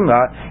override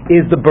Tumah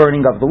is the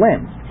burning of the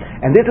limbs.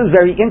 And this is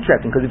very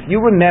interesting, because if you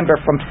remember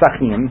from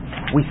Psachim,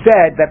 we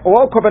said that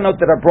all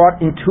korbanot that are brought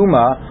in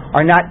Tumah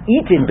are not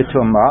eaten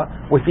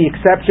b'Tumah, with the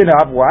exception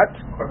of what?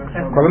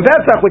 Korban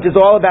Pesach, which is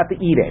all about the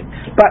eating.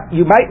 But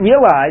you might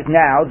realize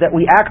now that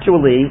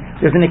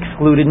there's an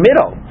excluded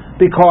middle.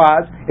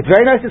 Because it's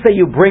very nice to say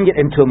you bring it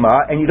in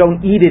Tumah and you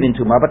don't eat it in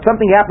Tumah, but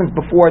something happens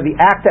before the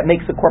act that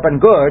makes the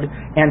korban good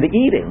and the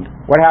eating.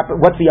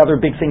 What's the other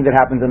big thing that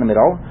happens in the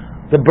middle?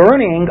 The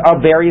burning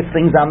of various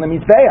things on the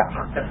mizbeach,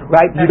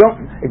 right? You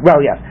don't.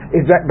 Well, yes.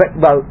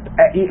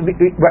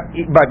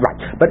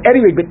 But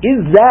anyway,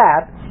 is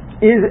that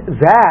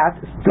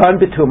done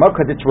b'tumah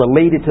because it's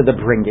related to the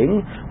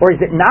bringing, or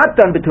is it not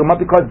done b'tumah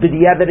because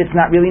b'diavad it's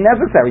not really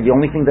necessary? The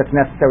only thing that's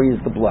necessary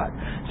is the blood.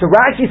 So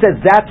Rashi says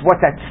that's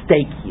what's at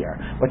stake here.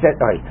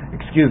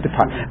 Excuse the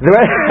pun.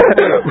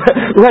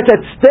 What's at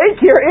stake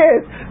here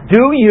is,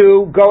 do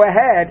you go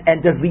ahead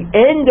and does the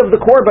end of the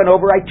korban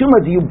override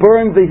tumah? Do you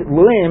burn the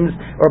limbs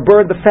or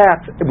burn the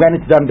fat when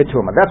it's done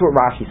b'tumah? That's what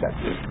Rashi says.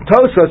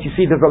 Tosos, you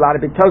see there's a lot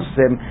of big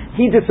Tososim,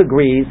 he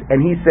disagrees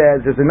and he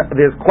says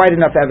there's quite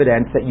enough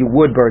evidence that you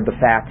would burn the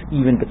fat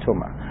even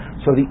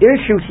b'tumah. So the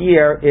issue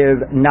here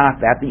is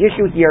not that. The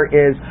issue here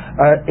is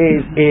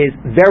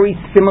very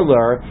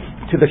similar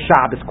to the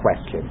Shabbos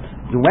question.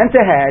 You went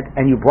ahead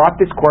and you brought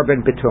this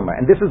korban b'tumah,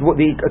 and this is what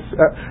the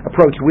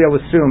approach we'll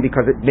assume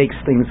because it makes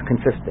things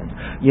consistent,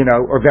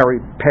 or very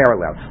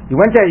parallel. You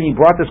went ahead and you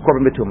brought this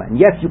korban b'tumah, and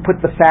yes, you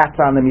put the fats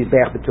on the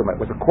mizbeach b'tumah.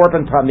 With a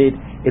korban tamid,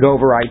 it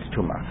overrides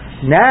tumah.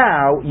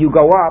 Now you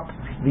go up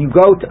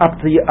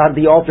to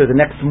the altar the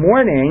next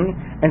morning,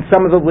 and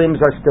some of the limbs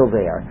are still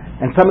there,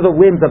 and some of the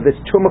limbs of this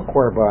tumah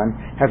korban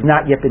have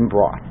not yet been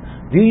brought.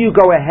 Do you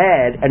go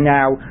ahead and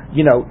now,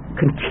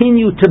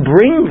 continue to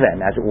bring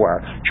them, as it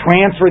were,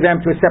 transfer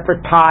them to a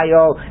separate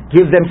pile,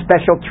 give them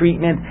special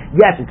treatment?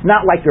 Yes, it's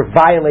not like you're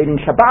violating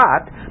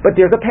Shabbat, but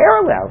there's a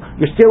parallel.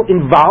 You're still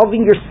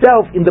involving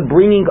yourself in the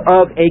bringing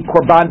of a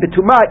korban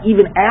b'tumah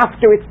even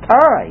after its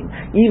time,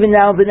 even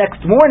now the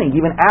next morning,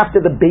 even after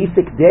the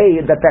basic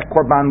day that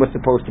korban was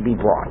supposed to be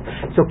brought.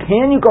 So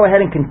can you go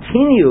ahead and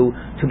continue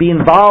to be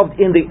involved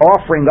in the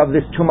offering of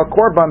this tumah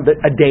korban but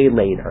a day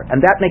later?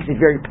 And that makes it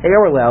very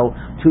parallel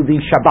to the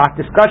Shabbat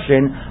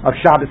discussion of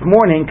Shabbos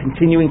morning,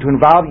 continuing to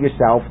involve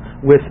yourself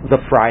with the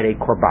Friday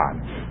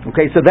korban.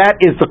 Okay, so that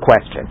is the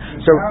question.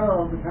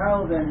 The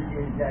parallel then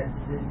is that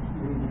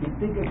we can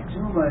think of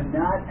tumah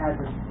not as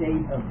a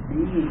state of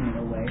being in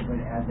a way, but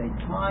as a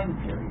time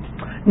period.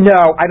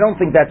 No, I don't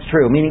think that's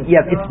true. Meaning,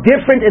 yes, it's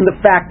different in the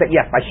fact that,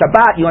 yes, by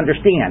Shabbat you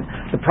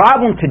understand. The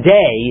problem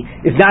today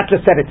is not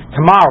just that it's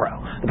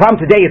tomorrow. The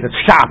problem today is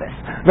it's Shabbos,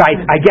 right?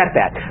 I get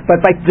that.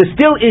 But the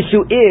still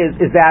issue is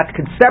that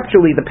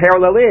conceptually the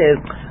parallel is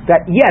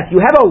that, yes, you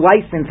have a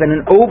license and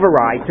an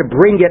override to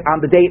bring it on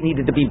the day it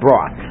needed to be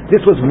brought. This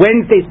was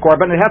Wednesday's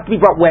korban. It has to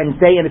be brought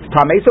Wednesday and it's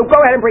tameh, so go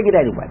ahead and bring it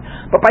anyway.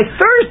 But by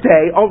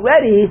Thursday,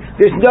 already,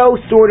 there's no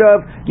sort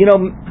of,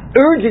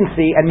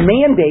 urgency and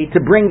mandate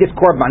to bring this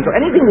korban. So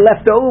anything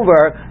left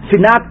over should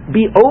not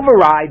be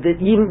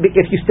overridden, even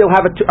if you still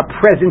have a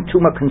present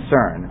tumah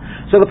concern.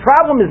 So the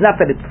problem is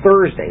not that it's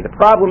Thursday. The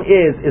problem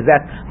is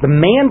that the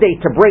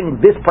mandate to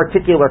bring this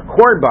particular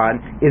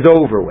korban is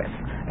over with.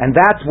 And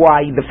that's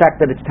why the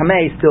fact that it's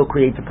tameh still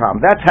creates a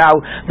problem. Let's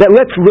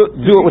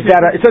do it with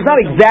that. So it's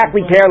not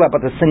exactly parallel,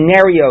 but the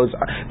scenarios,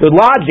 the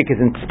logic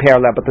isn't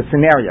parallel, but the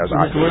scenarios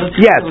are.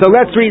 Yeah, so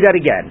let's read that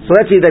again.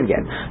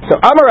 So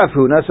Amar Rav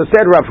Huna, so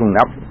said Rav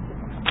Huna,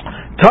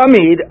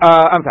 Tamid,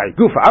 I'm sorry,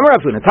 Gufa. Amar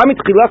Rav Huna. Tamid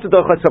Tchilas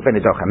Docha Sofen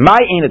Docha. My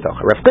Ein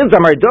Docha. Rav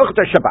Chizda Amar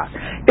Docha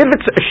Shabbat. If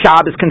it's a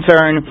Shabbos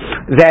concern,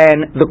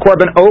 then the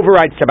korban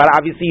overrides Shabbat.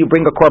 Obviously, you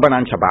bring a korban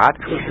on Shabbat,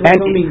 and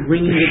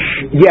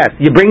yes,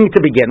 you bring it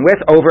to begin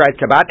with,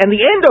 overrides Shabbat, and the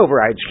end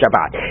overrides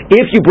Shabbat.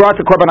 If you brought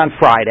the korban on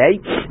Friday,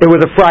 it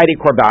was a Friday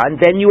korban,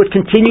 then you would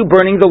continue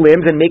burning the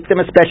limbs and make them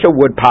a special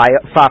wood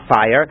fire.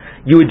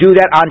 You would do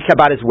that on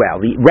Shabbat as well.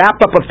 The wrap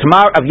up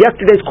of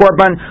yesterday's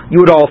korban,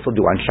 you would also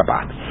do on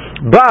Shabbat.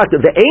 But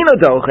the Eino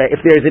Docha,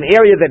 if there's an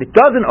area that it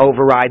doesn't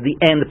override the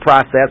end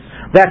process,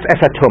 that's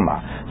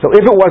Esatuma. So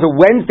if it was a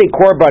Wednesday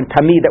korban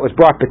tamid that was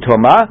brought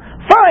Petuma,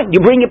 fine, you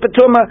bring it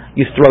Petuma,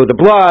 you throw the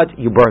blood,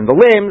 you burn the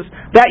limbs,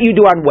 that you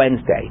do on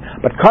Wednesday.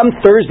 But come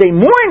Thursday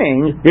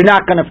morning, you're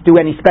not going to do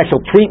any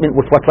special treatment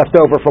with what's left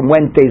over from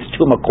Wednesday's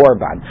Tuma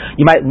korban.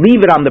 You might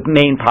leave it on the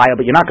main pile,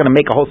 but you're not going to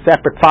make a whole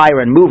separate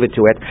fire and move it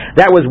to it.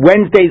 That was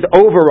Wednesday's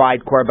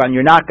override korban,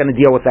 you're not going to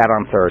deal with that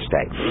on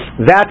Thursday.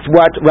 That's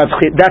what Rav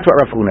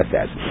Huna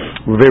says.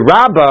 The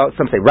Rabbah,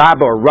 some say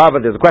Rabbah or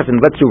Rava, there's a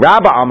question, let's do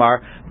Rabbah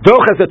Amar,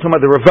 Dochas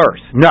Tuma, the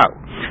reverse. No.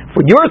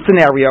 For your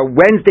scenario,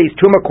 Wednesday's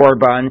Tuma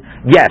Korban,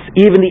 yes,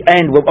 even the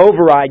end will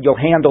override, you'll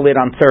handle it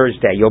on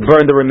Thursday. You'll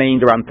burn the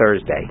remainder on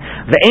Thursday.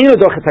 The Eino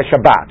Dochas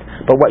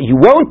HaShabbat. But what you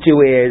won't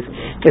do is,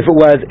 if it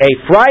was a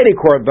Friday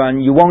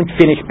Korban, you won't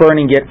finish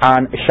burning it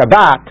on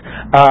Shabbat,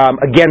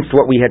 against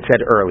what we had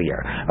said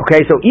earlier.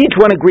 Okay, so each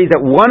one agrees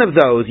that one of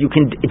those you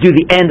can do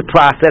the end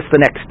process the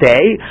next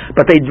day,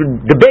 but they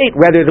debate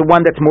whether the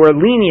one that's more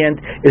lenient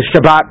is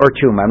Shabbat or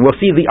Tuma, and we'll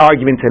see the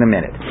arguments in a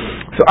minute.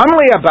 So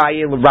Amalei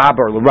Abaye l'Rabba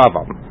or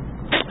l'Rava.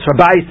 So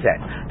Abaye said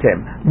to him,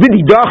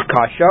 "L'Didach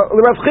kasha,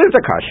 l'Rav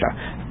Chizda kasha."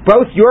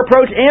 Both your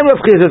approach and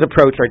Rav Chizda's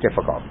approach are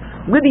difficult.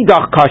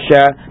 L'Didach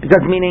kasha,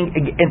 because meaning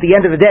at the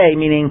end of the day,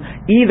 meaning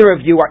either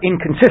of you are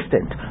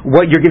inconsistent.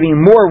 What you're giving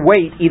more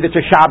weight either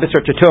to Shabbos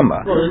or to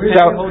Tuma.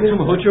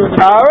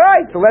 All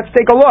right, so let's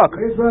take a look.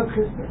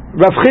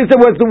 Rav Chizda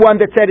was the one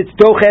that said it's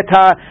dochet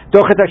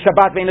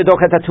Shabbat ve'ena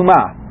dochet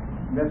Tuma.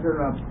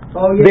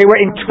 They were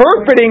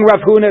interpreting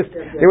Rav Huna's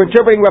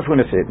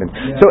statement.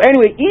 Yeah. So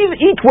anyway,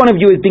 each one of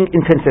you is being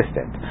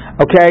inconsistent.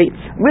 Okay,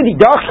 really,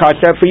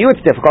 for you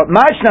it's difficult.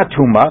 Mashna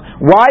Tuma.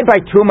 Why by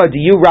Tuma do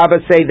you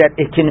Rabba say that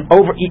you can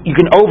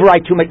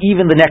override Tuma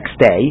even the next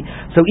day?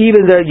 So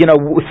even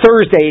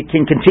Thursday it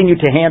can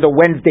continue to handle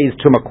Wednesday's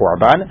Tuma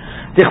Korban.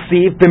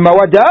 Tichsiv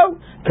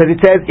b'moado. Because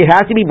it says it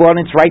has to be brought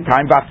in its right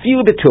time.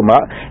 Vafiu betuma,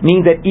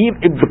 meaning that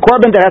if the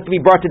korban that has to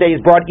be brought today is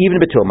brought even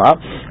betuma,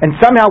 and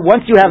somehow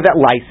once you have that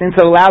license,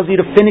 it allows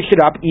you to finish it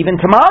up even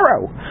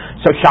tomorrow.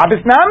 So Shabbos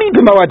nami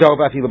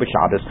b'moadova afilu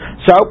b'Shabbos.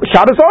 So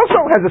Shabbos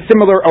also has a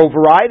similar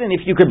override, and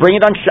if you could bring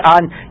it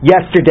on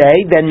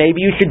yesterday, then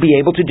maybe you should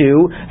be able to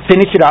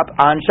finish it up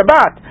on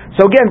Shabbat.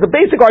 So again, the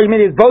basic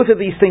argument is both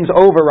of these things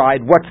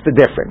override. What's the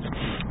difference?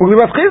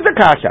 Rav Chizda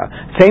kasha.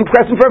 Same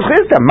question for Rav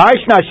Chizda.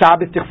 Ma'ishna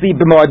Shabbos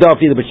tichsiv b'moado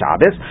afilu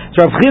b'Shabbos.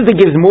 So Rav Chizda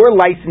gives more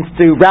license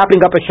to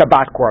wrapping up a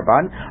Shabbat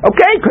korban.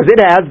 Okay, because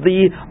it has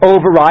the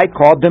override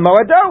called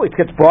b'moado. It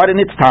gets brought in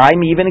its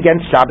time even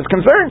against Shabbos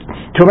concerns.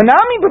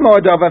 Tumanami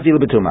b'moado afilu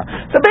b'tuma.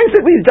 So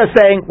basically, he's just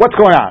saying, what's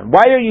going on?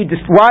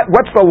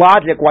 What's the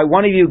logic? Why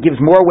one of you gives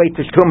more weight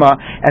to Tuma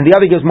and the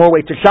other gives more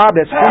weight to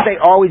Shabbos? Shouldn't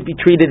they always be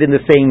treated in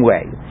the same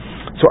way?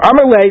 So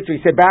Amalei, so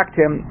he said back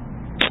to him,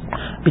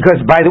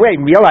 because, by the way,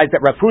 realize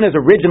that Rav Huna's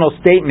original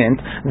statement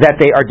that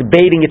they are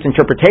debating its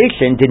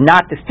interpretation did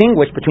not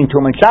distinguish between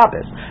Tuma and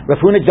Shabbos. Rav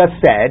Huna just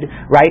said,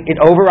 right, it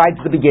overrides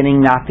the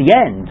beginning, not the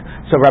end.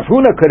 So Rav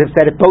Huna could have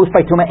said it both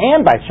by Tuma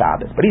and by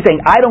Shabbos. But he's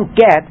saying, I don't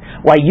get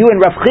why you and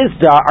Rav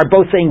Chizda are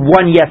both saying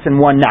one yes and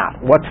one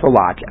not. What's the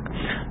logic?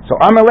 So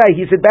Amalei,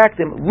 he said back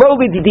to him, Lo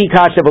lididi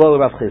kasha v'lo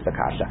Rav Chizda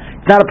kasha.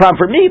 It's not a problem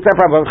for me, it's not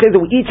a problem for Rav Chizda.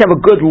 We each have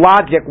a good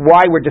logic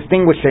why we're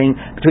distinguishing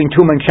between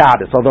Tuma and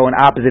Shabbos, although in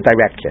opposite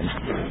directions.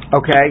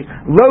 Okay?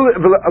 Lo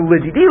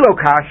lididi lo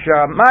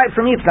kasha,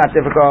 for me it's not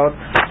difficult.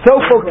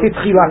 Sofo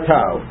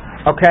kitchilato.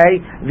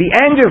 Okay? The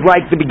end is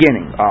like the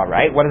beginning.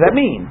 Alright, what does that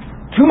mean?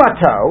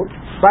 Tumato,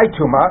 by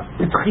Tuma,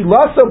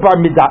 tchilaso bar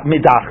midcha.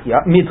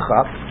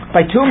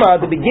 By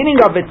Tuma, the beginning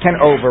of it can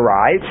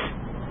override.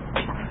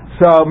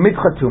 So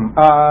midcha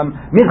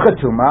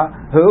tuma,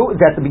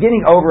 that the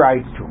beginning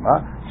overrides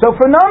tuma. So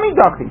for nami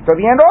dakti, so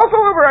the end also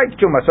overrides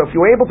tuma. So if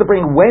you were able to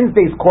bring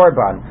Wednesday's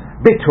korban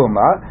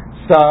bituma,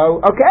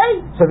 so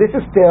this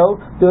is still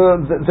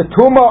the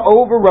tuma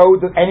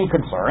overrode any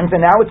concerns,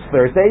 and now it's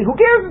Thursday. Who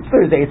cares? It's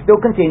Thursday. It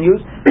still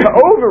continues to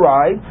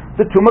override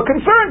the tuma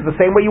concerns the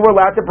same way you were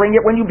allowed to bring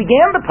it when you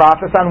began the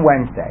process on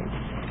Wednesday.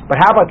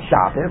 But how about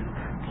Shabbos?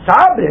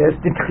 Shabbos,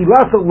 the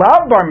tchilas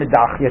lav bar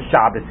medachia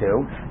Shabbos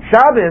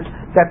Shabbos,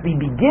 that the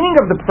beginning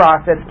of the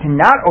process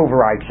cannot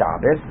override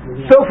Shabbos.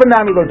 So for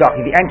Nami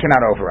Lodachi, the end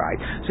cannot override.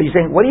 So you're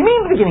saying, what do you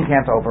mean the beginning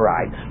can't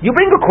override? You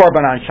bring a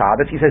korban on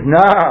Shabbos. He says,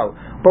 no.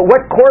 But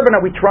what korban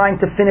are we trying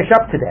to finish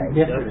up today?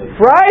 Yes.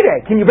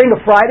 Friday. Can you bring a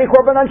Friday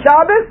korban on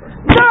Shabbos?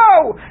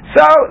 No.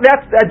 So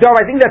that's,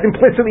 I think that's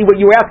implicitly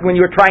what you were asking when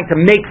you were trying to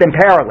make them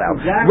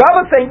parallel. Exactly.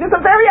 Rabbi's saying there's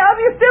a very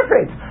obvious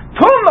difference.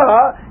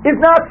 Tumah is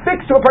not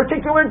fixed to a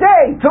particular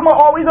day. Tumah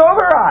always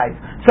overrides.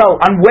 So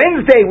on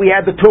Wednesday we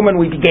had the Tumah and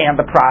we began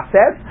the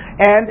process,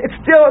 and it's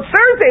still a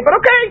Thursday, but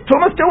okay,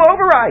 Tumah still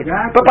overrides.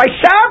 Exactly. But by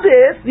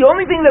Shabbos, the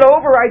only thing that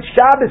overrides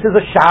Shabbos is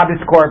a Shabbos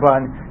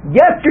korban.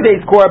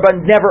 Yesterday's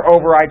korban never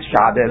overrides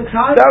Shabbos.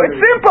 So it's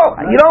simple.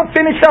 You don't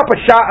finish up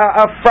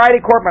a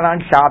Friday korban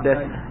on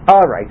Shabbos. Right.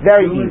 All right,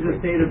 very easy.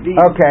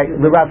 Okay,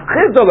 Rav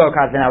Chisda lo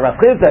kazan. Now Rav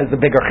Chisda is the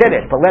bigger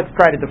chiddush, but let's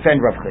try to defend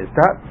Rav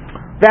Chisda.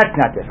 That's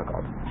not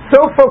difficult.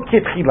 Sofo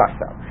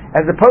kitchilaso,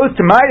 as opposed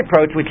to my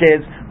approach, which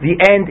is the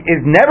end is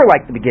never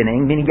like the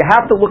beginning, meaning you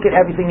have to look at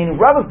everything. Meaning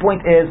Rav's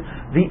point is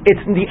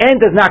the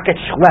end does not get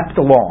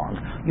schlepped along.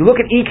 You look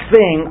at each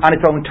thing on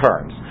its own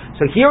terms.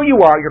 So here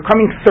you are, you're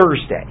coming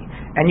Thursday,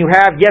 and you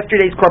have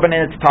yesterday's korban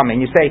and its tummy,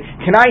 and you say,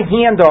 can I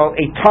handle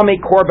a tummy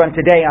korban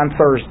today on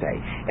Thursday?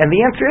 And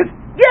the answer is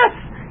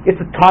yes. It's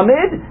a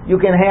tamid,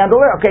 you can handle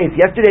it. Okay, it's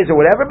yesterday's or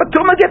whatever, but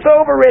tumah gets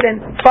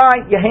overridden.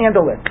 Fine, you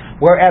handle it.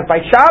 Whereas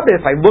by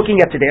Shabbos, I'm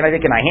looking at today and I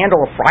think, can I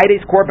handle a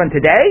Friday's korban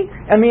today?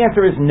 And the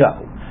answer is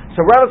no.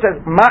 So Rabbah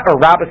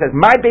says,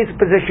 my basic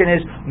position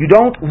is you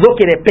don't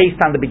look at it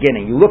based on the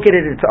beginning. You look at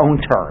it in its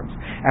own terms.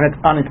 And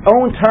on its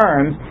own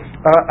terms,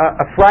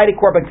 a Friday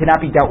korban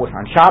cannot be dealt with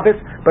on Shabbos,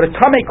 but a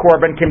Tamei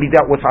korban can be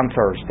dealt with on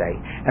Thursday.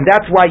 And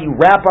that's why you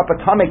wrap up a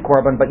Tamei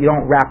korban, but you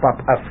don't wrap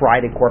up a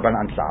Friday korban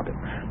on Shabbos.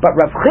 But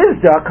Rav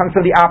Chisda comes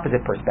from the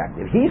opposite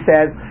perspective. He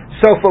says,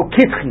 Sofo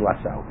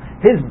kitchilaso.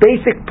 His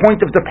basic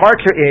point of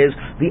departure is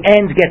the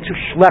end gets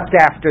schlepped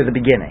after the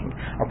beginning.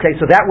 Okay,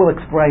 so that will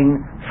explain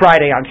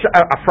Friday on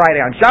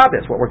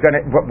Shabbos.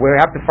 We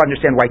have to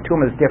understand why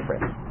Tumah is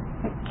different.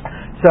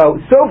 So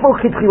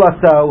Sofo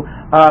kitchilaso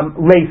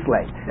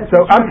leisle.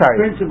 So I'm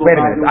sorry. Wait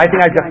a minute. I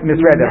think I just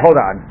misread it. Hold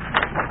on.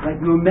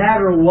 Like no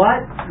matter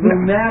what,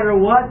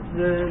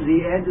 the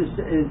end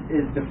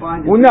is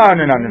defined. Well, no,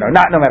 not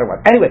no matter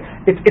what. Anyway,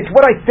 it's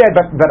what I said,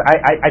 but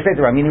I said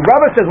it wrong. Meaning,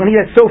 Rabbah says when he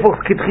says Sofo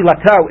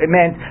kitchilato, it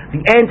meant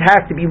the end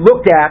has to be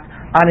looked at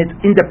on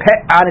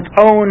its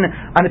own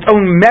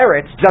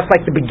merits, just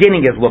like the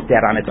beginning is looked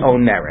at on its own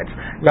merits.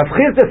 Rav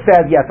Chisda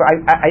said, yes,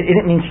 I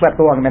didn't mean schlepped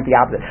along, I meant the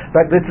opposite.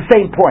 But it's the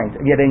same point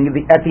at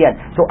the end.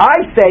 So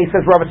I say,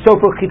 says Rav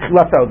Sofo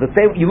kitchilaso,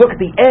 you look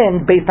at the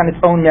end based on its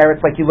own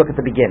merits like you look at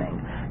the beginning.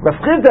 Rav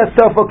Chisda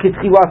Sofo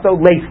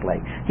kitchilaso leisle.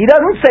 He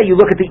doesn't say you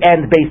look at the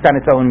end based on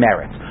its own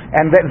merits.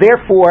 And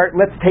therefore,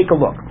 let's take a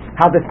look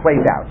how this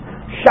plays out.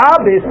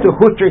 Shabbos to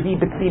hutra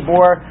hi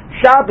b'tzibor.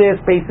 Shabbos,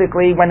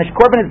 basically, when a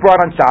korban is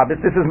brought on Shabbos,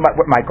 this is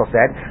what Michael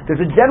said,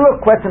 there's a general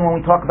question when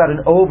we talk about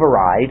an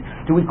override,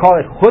 do we call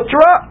it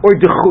hutra or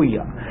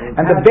dechuya?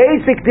 And the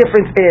basic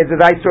difference is, as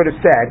I sort of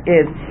said,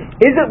 is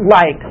it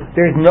like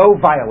there's no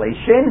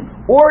violation,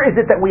 or is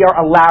it that we are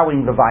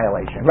allowing the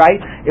violation, right?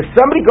 If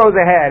somebody goes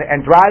ahead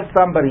and drives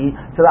somebody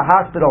to the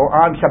hospital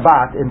on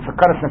Shabbat in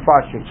Sakaras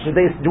Nefashis,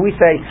 do we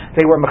say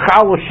they were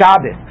Mechal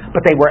Shabbos,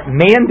 but they were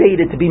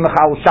mandated to be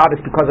Mechal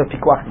Shabbos because of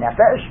Pikuach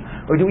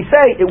Nefesh? Or do we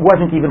say it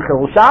wasn't even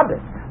Chilul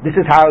Shabbos? This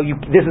is what you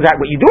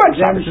do on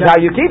Shabbos. This is how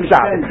you keep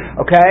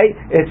Shabbos. Okay?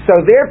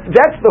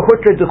 That's the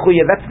Hutra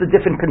Dechuya. That's the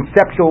different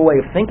conceptual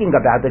way of thinking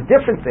about it. The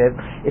difference is,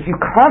 if you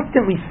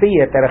constantly see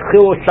it that a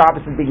Chilul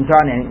Shabbos is being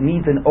done and it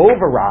needs an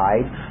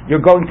override,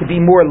 you're going to be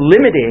more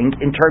limiting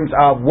in terms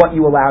of what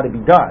you allow to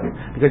be done,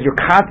 because you're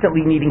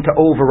constantly needing to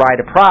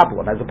override a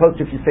problem, as opposed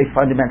to if you say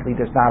fundamentally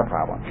there's not a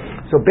problem.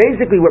 So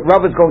basically what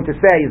Rav is going to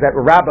say is that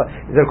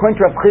Rabbah, is that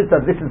according to Rav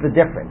Chisda, this is the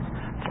difference.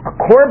 A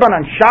korban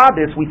on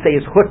Shabbos we say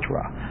is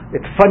hutra.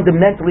 It's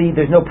fundamentally,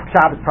 there's no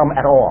Shabbos problem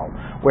at all.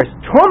 Whereas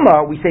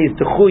Tumah, we say, is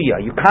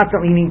Dechuya. You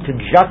constantly need to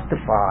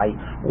justify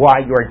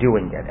why you're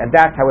doing it. And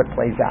that's how it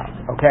plays out.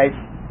 Okay?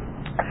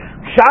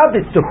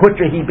 Shabbos to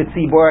Hutra hi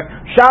b'tzibor.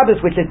 Shabbos,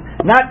 which is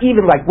not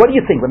even like, what do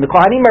you think? When the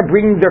Kohanim are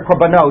bringing their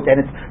korbanot,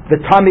 and it's the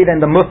Tamid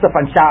and the Musaf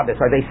on Shabbos,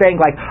 are they saying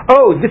like,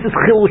 oh, this is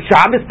Chilul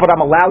Shabbos, but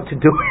I'm allowed to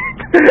do it?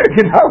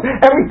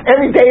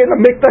 Every day in the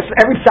Mikdash,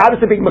 every Shabbos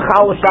is being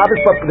Mechal Shabbos,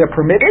 but they're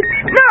permitted?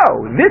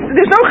 No,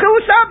 there's no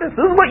Chilul Shabbos.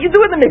 This is what you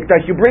do in the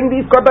Mikdash. You bring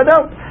these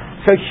korbanot.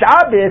 So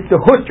Shabbos,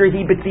 the Hutra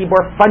hi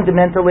b'tzibor,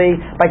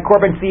 fundamentally, by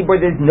Korban Tzibor,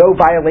 there's no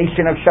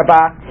violation of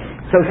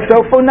Shabbat. So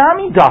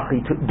Sofonami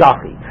dachi.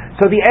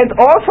 So the end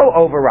also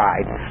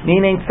overrides,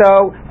 meaning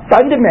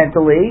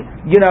fundamentally,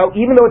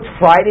 even though it's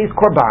Friday's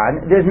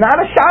Korban, there's not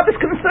a Shabbos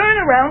concern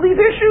around these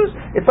issues.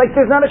 It's like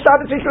there's not a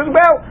Shabbos issue as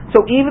well.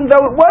 So even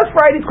though it was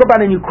Friday's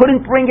Korban and you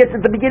couldn't bring it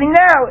at the beginning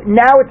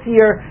now it's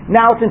here,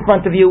 now it's in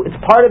front of you, it's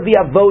part of the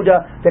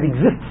avoda that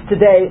exists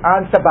today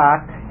on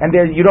Shabbat, and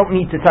you don't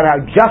need to somehow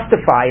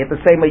justify it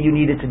the same way you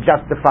needed to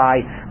justify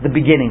the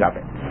beginning of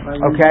it.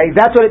 Okay?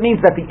 That's what it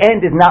means that the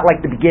end is not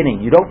like the beginning.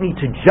 You don't need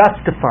to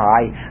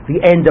justify the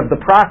end of the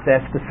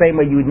process the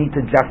same way you would need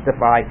to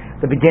justify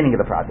the beginning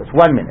of the process.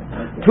 1 minute.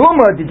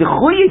 Tumah,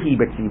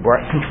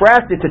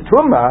 contrasted to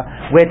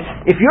Tumah, which,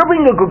 if you're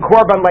bringing a good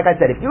korban, like I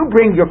said, if you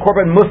bring your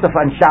korban musaf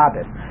on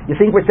Shabbos, you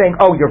think we're saying,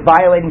 oh, you're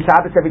violating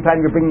Shabbos every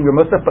time you're bringing your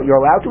musaf, but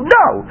you're allowed to?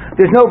 No!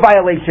 There's no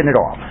violation at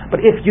all.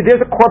 But if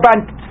there's a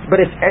korban, but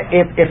if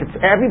it's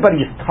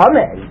everybody is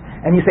tameh,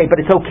 and you say, but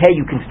it's okay,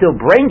 you can still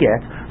bring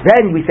it,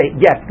 then we say,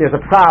 yes, there's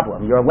a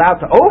problem. You're allowed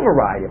to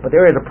override it, but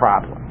there is a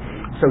problem.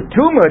 So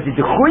Tuma,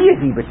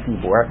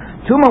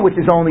 Tuma which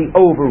is only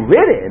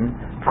overridden,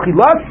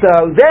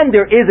 then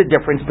there is a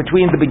difference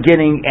between the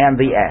beginning and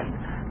the end.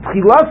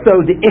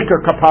 Tchilaso, the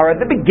Iker Kapara,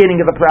 the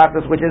beginning of the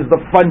process, which is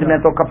the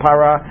fundamental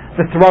Kapara,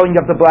 the throwing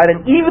of the blood,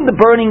 and even the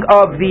burning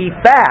of the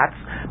fats,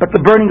 but the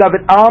burning of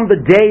it on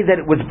the day that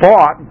it was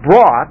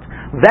brought,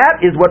 that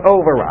is what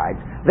overrides.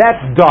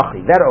 That's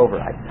Dachi, that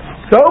overrides.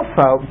 So,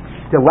 folks,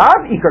 the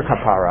Lav Iker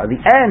Kapara, the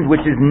end,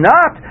 which is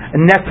not a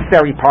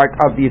necessary part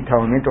of the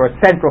atonement, or a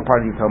central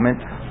part of the atonement,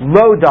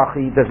 Lo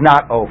Dachi does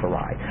not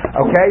override.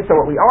 Okay, so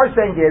what we are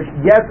saying is,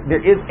 yes,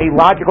 there is a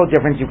logical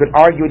difference. You could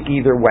argue it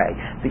either way.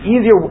 The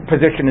easier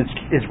position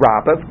is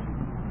Rabbah,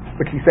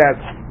 which he says,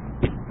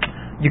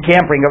 you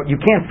can't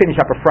finish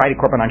up a Friday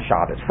Korban on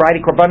Shabbos.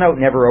 Friday Korbanot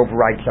never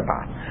overrides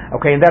Shabbat.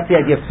 Okay, and that's the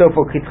idea of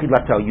Sofo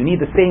Kitzchilato. You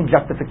need the same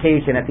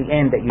justification at the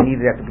end that you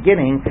needed at the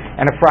beginning,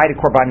 and a Friday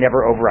Korban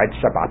never overrides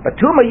Shabbat. But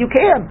Tuma, you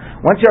can.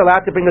 Once you're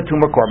allowed to bring a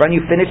Tuma Korban,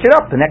 you finish it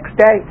up the next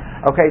day.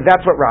 Okay,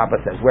 that's what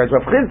Rabbah says. Whereas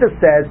Rav Chizda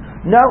says,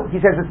 no,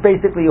 he says it's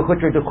basically a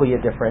Hutra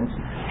Dechuya difference.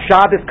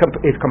 Shabbos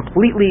is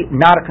completely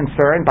not a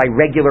concern by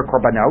regular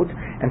Korbanot,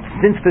 and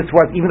since this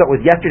was, even though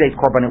it was yesterday's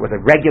Korban, it was a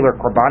regular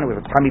Korban, it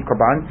was a Tamid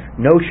Korban,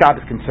 no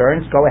Shabbos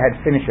concerns, go ahead,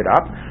 finish it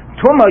up.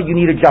 Tuma, you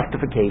need a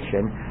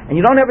justification, and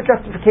you don't have a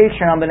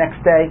justification on the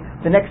next day.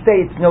 The next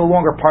day, it's no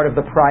longer part of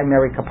the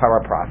primary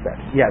kapara process.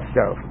 Yes,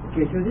 Joe.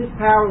 Okay, so this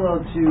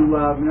parallel to,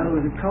 in other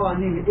words, the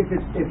Kohanim, if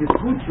it's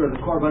Hutra, the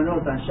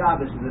Korbanot on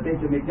Shabbos, the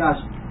Beit HaMikdash,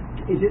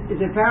 is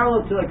it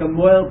parallel to like a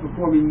moil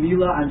performing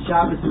Mila on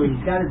Shabbos, where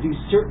he's got to do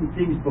certain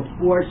things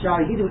before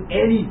Shabbos? He can do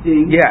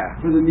anything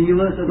for the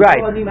Mila, so the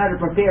Kohanim had to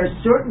prepare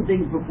certain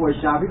things before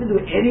Shabbos. He can do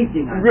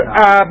anything on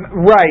Shabbos.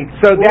 Right,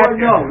 so that...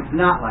 no, it's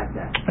not like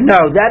that.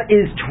 No, that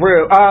is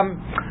true.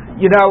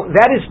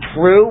 That is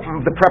true.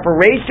 The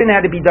preparation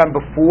had to be done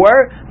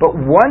before, but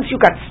once you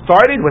got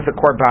started with the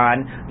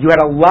korban, you had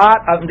a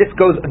lot of. This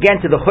goes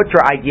again to the hutra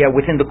idea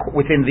within the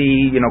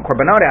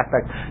korbanot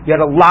aspect. You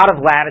had a lot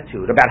of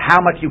latitude about how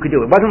much you could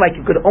do. It wasn't like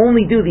you could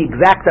only do the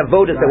exact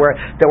avodas that were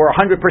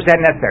 100%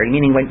 necessary.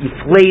 Meaning, when you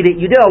flayed it,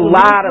 you did a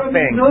lot of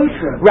things.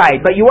 Right,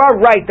 but you are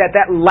right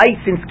that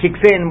license kicks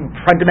in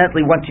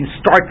fundamentally once you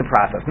start the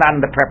process, not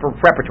in the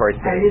preparatory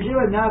stage. Is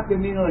there a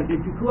nafkamina, like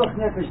if you Pikuach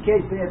Nefesh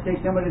case, they have to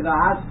take somebody to the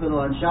hospital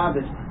on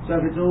Shabbos. So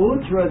if it's a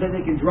Lutra, then they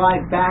can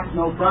drive back,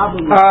 no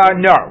problem.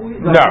 No.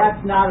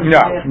 That's not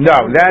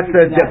that's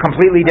a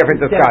completely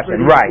different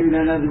discussion. Right. We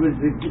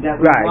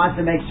want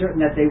to make certain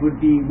that they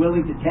would be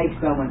willing to take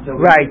someone, so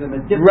we give them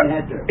a different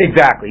header.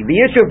 Exactly. The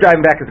issue of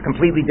driving back is a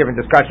completely different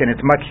discussion.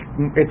 It's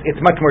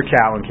much more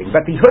challenging.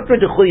 But the Hutra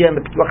Dechuya in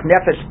the Pikuach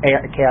Nefesh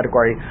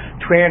category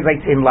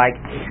translates in like,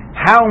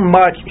 how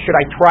much should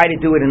I try to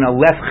do it in a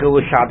less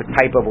Chilul Shabbos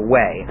type of a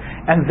way?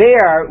 And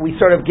there we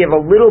sort of give a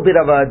little bit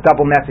of a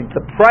double message.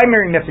 The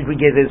primary message we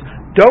give is,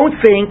 don't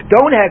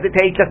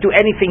hesitate, just do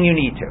anything you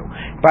need to.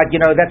 But,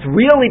 that's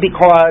really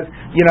because,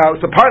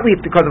 so partly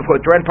it's because of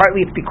Hutra, and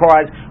partly it's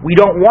because we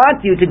don't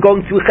want you to go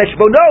through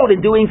Cheshbonot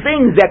and doing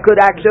things that could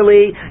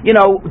actually,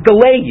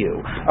 delay you.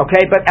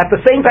 Okay? But at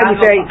the same time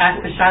we say,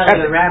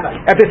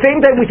 at the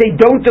same time we say,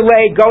 don't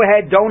delay, go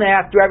ahead, don't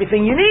ask, do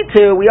everything you need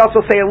to. We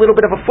also say a little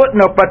bit of a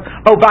footnote, but,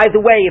 oh, by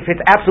the way, if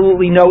it's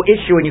absolutely no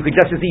issue and you could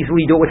just as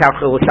easily do it without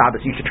Chilul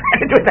Shabbos, you should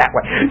try to do it that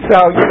way.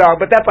 So,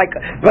 but that's like,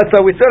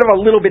 so it's sort of a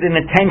little bit in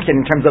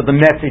attention in terms of the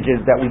messages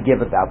that we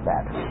give about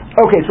that.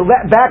 Okay, so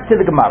back to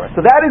the Gemara.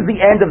 So that is the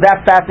end of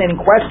that fascinating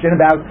question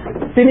about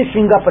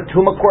finishing up a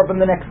Tuma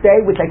Korban the next day,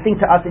 which I think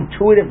to us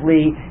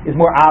intuitively is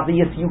more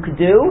obvious you could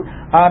do,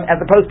 as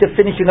opposed to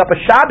finishing up a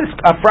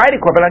Friday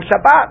Korban on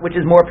Shabbat, which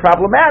is more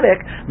problematic.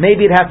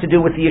 Maybe it has to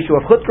do with the issue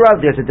of Chutra.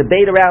 There's a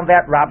debate around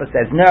that. Rabbah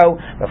says no.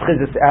 Rav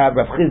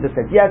Chizda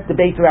says yes.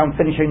 Debates around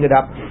finishing it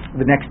up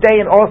the next day,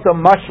 and also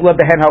Mashla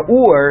Behen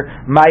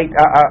Ha'ur might,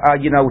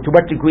 to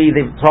what degree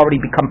they've already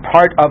become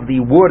part of the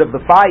wood of the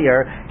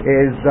fire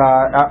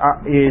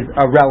is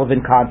a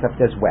relevant concept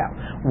as well.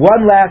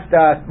 One last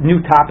new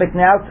topic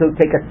now to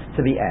take us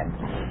to the end.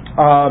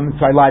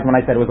 So I lied when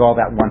I said it was all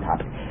that one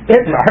topic.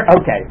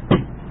 Okay,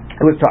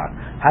 let's talk.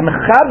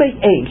 Hamchabe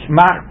Eish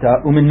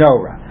Machta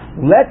Umenorah.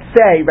 Let's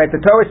say, right,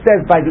 the Torah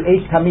says by the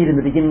Eish Tamid in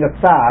the beginning of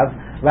Tzav,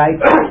 right,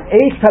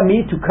 Eish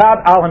Tamid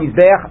Tukab Al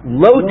HaMizbech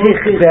Lo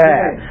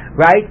Tichzeh,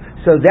 right?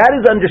 So that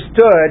is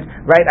understood,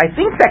 right? I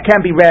think that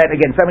can be read,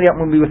 again, somebody help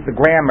me with the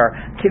grammar,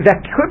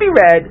 that could be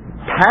read,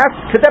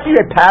 could that be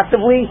read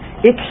passively,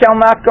 it shall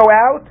not go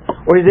out?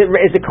 Or is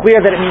it clear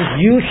that it means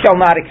you shall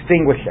not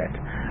extinguish it?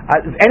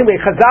 Anyway,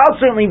 Chazal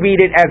certainly read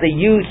it as a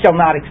you shall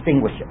not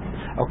extinguish it.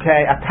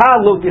 Okay,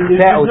 there's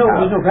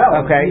no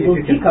vowel. Okay,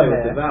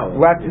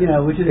 what?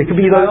 Which is it can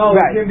be right.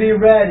 It can be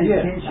read.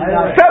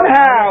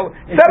 Somehow,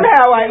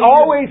 I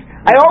always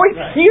I always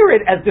hear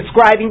it as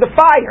describing the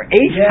fire.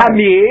 Eish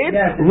hamid,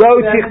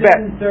 lo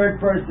tichbeh. Third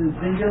person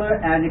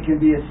singular, and it can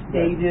be a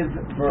stative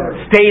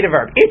verb. Stative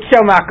verb. It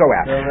shall not go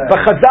out.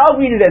 But Chazal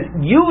read it as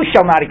you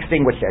shall not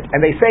extinguish it. And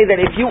they say that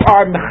if you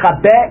are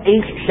mechabeh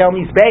eish shel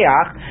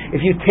mizbeach,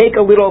 if you take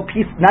a little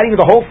piece, not even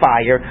the whole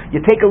fire, you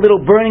take a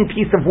little burning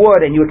piece of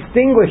wood and you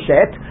extinguish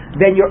it,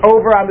 then you're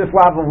over on this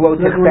level of lo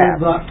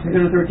tichbeh.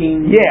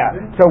 613.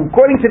 Yeah. So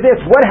according to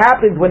this, what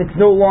happens when it's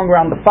no longer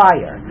on the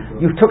fire?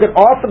 You took it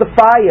off of the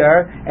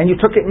fire, and you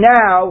took it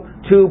now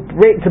to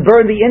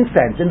burn the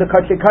incense in the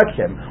kachim,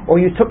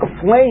 or you took a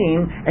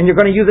flame and you're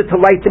going to use it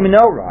to light the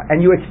menorah,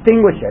 and you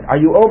extinguish it.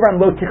 Are you over on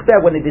lo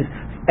tichbeh when it is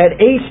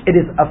at eish? It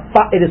is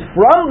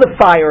from the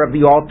fire of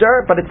the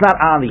altar, but it's not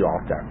on the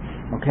altar.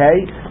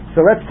 Okay,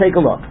 so let's take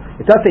a look.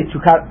 It does say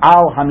tukad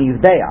al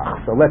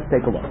hamizbeach, so let's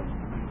take a look.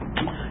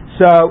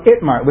 So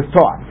Itmar was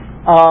taught.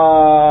 Okay.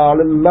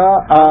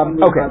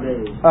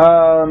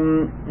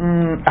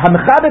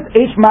 Hamechabet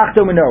eish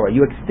machto menorah.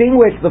 You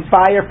extinguish the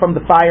fire from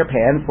the fire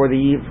pan for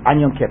the on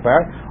Yom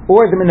Kippur,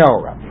 or the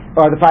menorah,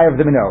 or the fire of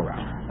the menorah.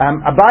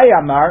 Abai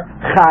Amar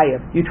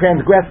chayev. You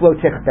transgress lo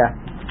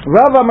tichbeh.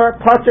 Rav Amar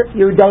pater.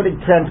 You don't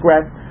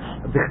transgress.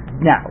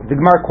 Now the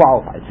Gemara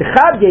qualifies.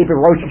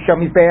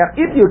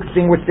 If you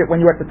extinguished it when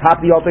you were at the top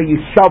of the altar,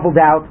 you shoveled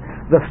out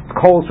the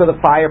coals for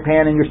the fire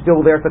pan, and you're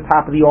still there at the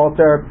top of the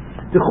altar.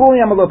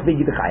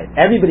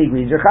 Everybody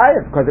agrees you're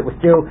chayav because it was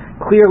still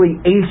clearly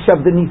eish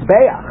of the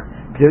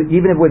mizbeach.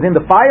 Even if it was in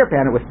the fire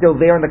pan, it was still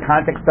there in the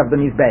context of the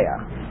mizbeach.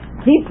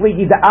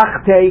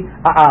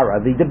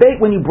 The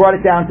debate when you brought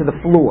it down to the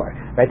floor.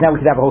 Right now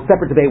we could have a whole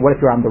separate debate. What if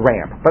you're on the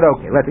ramp? But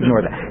okay, let's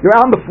ignore that. You're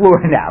on the floor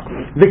now.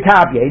 The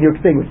kavye, and you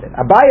extinguish it.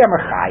 Abayam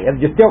are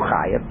chayav. You're still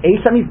chayav.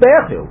 Eish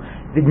mizbeachu.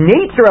 The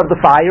nature of the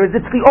fire is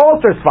it's the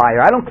altar's fire.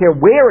 I don't care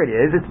where it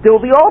is. It's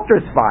still the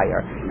altar's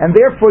fire, and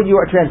therefore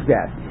you are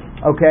transgressed.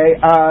 Okay,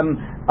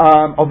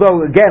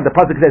 although again the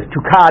pasuk says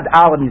tukad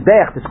al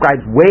mizbeach describes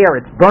where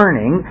it's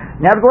burning.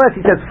 Nevertheless, he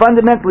says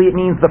fundamentally it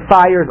means the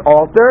fire's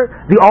altar,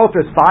 the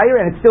altar's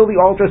fire, and it's still the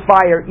altar's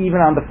fire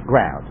even on the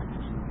ground.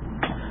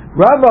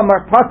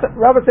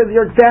 Rava says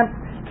you're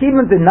exempt.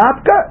 Even the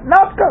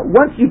nafka.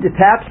 Once you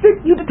detached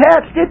it,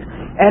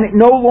 and it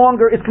no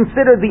longer is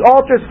considered the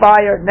altar's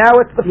fire.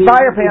 Now it's the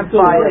fire pan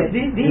fire.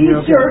 The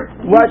Isur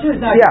is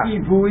not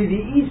kivui.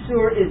 The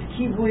Isur is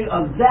kivui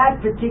of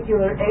that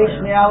particular Eish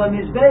Me'al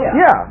HaMizbeach.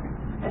 Yeah.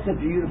 That's a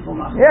beautiful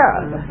machloek.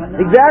 Yeah,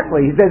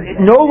 exactly. He says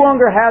it no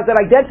longer has that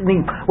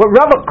identity. What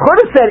Rava could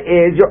have said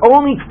is you're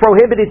only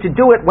prohibited to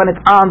do it when it's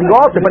on the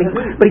altar. But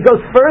he goes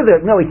further.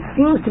 No, he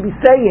seems to be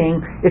saying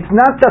it's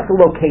not just a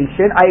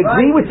location. I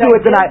agree with you.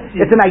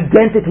 It's an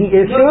identity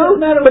issue,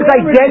 but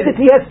its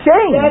identity has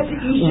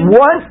changed.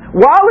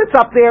 While it's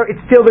up there,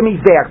 it's still the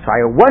mizbeach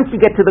fire. Once you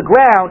get to the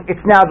ground,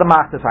 it's now the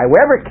matzah fire.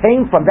 Wherever it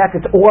came from, that's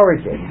its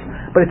origin.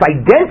 But its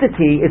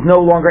identity is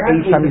no longer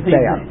eish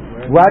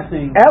hamizbeach. What?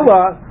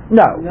 Ella.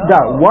 No.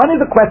 One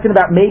is a question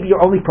about maybe you're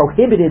only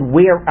prohibited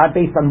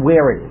based on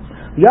where it is.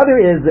 The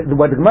other is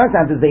what the Gemara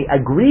says is they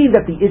agree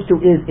that the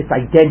issue is its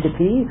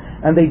identity,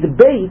 and they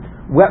debate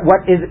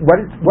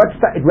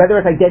whether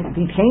its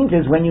identity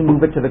changes when you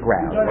move it to the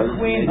ground. What?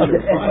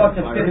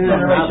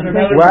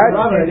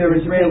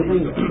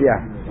 Yeah.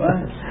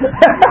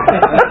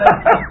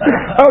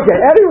 Okay.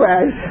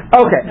 Anyway.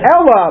 Okay.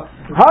 Ella.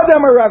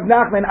 Hadam Rav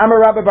Nachman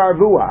Amar Rabba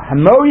Barvua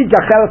Hamori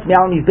Dachelas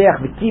Me'al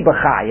Mizbeach V'Kiba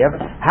Chayev.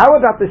 How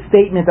about the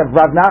statement of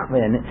Rav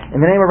Nachman in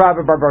the name of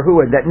Rabba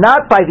Barvua that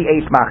not by the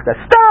Eish Machta?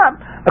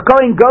 Stop. A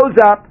kohen goes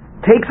up,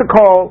 takes a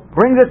coal,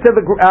 brings it to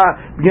the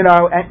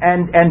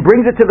and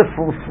brings it to the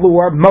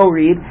floor,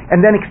 morid,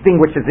 and then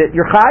extinguishes it.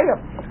 You're chayev.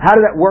 How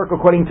does that work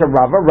according to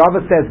Rava?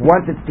 Rava says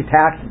once it's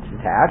detached,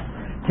 it's detached.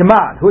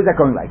 Kimad, who is that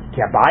going like?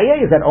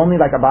 Abaye? Is that only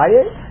like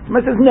Abaye?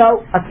 Kimad says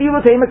no. Afilu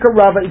teimaka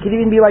Rava. It could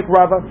even be like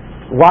Rava.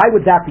 Why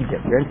would that be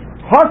different?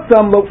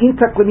 Hasam lo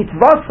intak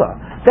l'mitzvasa.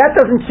 That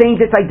doesn't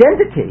change its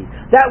identity.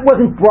 That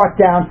wasn't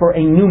brought down for a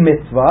new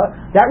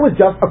mitzvah. That was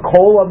just a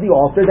coal of the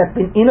altar that's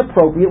been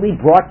inappropriately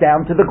brought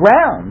down to the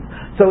ground.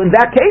 So in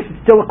that case,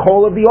 it's still a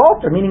coal of the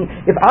altar. Meaning,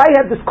 if I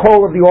had this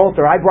coal of the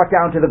altar I brought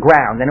down to the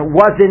ground, and it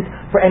wasn't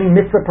for any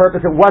mitzvah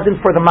purpose, it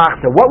wasn't for the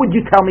machzor, what would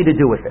you tell me to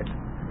do with it?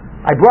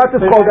 I brought this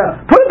coal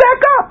down. Put it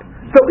back up!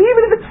 So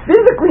even if it's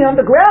physically on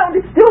the ground,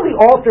 it's still the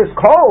altar's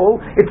coal.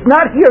 It's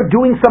not here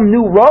doing some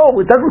new role.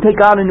 It doesn't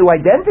take on a new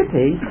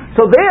identity.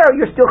 So there,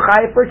 you're still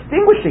chayav for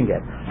extinguishing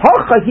it.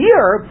 Hacha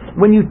here,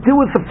 when you do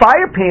with the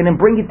fire pan and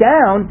bring it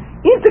down,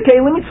 you've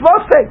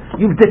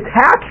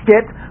detached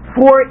it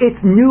for its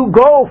new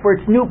goal, for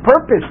its new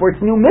purpose, for its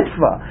new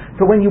mitzvah.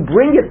 So when you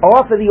bring it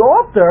off of the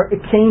altar,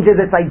 it changes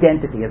its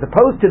identity. As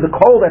opposed to the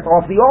coal that's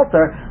off the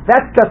altar,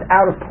 that's just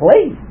out of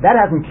place. That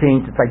hasn't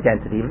changed its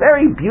identity.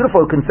 Very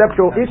beautiful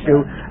conceptual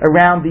issue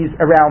around this.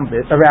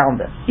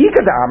 Ika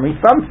de Amri,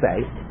 some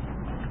say,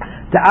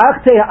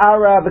 actually,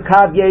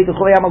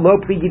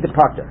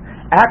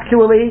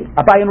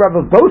 Abaye and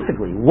Rava both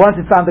agree. Once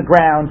it's on the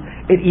ground,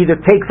 it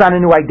either takes on a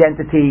new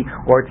identity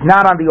or it's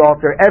not on the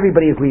altar.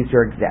 Everybody agrees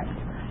you're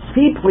exempt.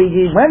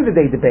 when did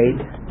they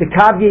debate? The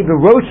Kavye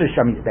V'Rosh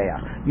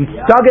Shamizbeach. You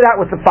dug it out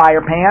with the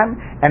fire pan,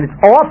 and it's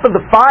off of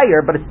the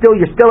fire, but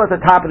you're still at the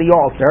top of the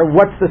altar.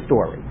 What's the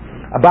story?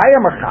 Abaye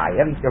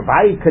Chayev,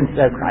 Abaye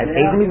says Chayev,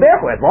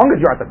 as long as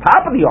you're at the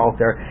top of the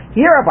altar.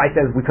 Here Abaye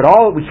says we should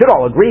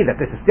all agree that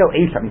this is still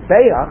Eish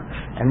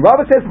HaMizbeach, and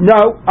Rava says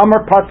no,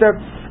 Amar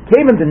Pater.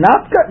 Came into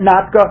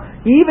Natka,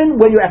 even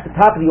when you're at the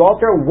top of the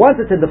altar,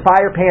 once it's in the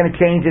fire pan, it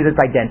changes its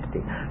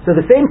identity. So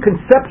the same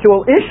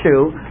conceptual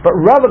issue, but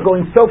Rava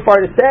going so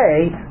far to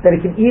say that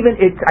its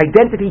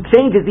identity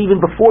changes even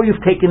before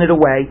you've taken it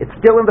away. It's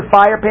still in the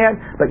fire pan,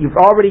 but you've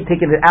already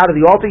taken it out of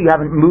the altar, you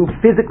haven't moved,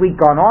 physically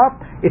gone off,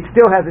 it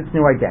still has its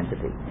new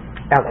identity.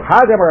 Okay,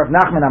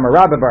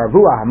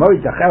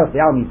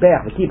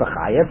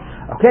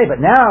 but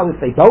now if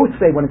they both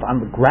say when it's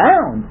on the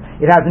ground,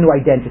 it has a new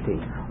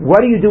identity. What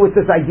do you do with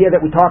this idea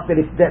that we talked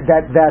that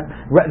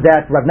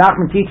Rav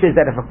Nachman teaches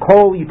that if a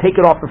coal you take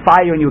it off the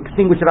fire and you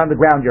extinguish it on the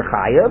ground, you're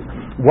chayev?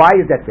 Why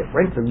is that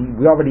different? So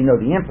we already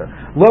know the answer.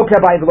 Lo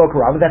kabai v'lo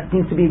karava. That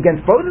seems to be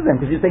against both of them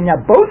because you're saying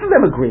now both of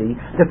them agree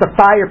that the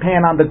fire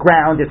pan on the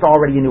ground is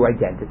already a new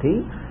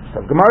identity.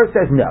 So Gemara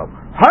says no.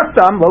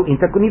 Hasam lo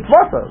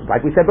intakunitzvasa,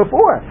 like we said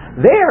before.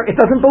 There, it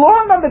doesn't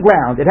belong on the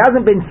ground. It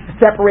hasn't been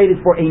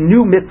separated for a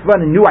new mitzvah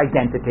and a new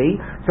identity,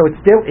 so it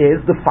still is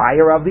the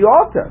fire of the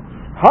altar.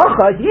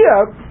 Hacha,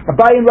 here,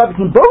 Abaye and Rav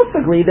can both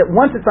agree that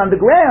once it's on the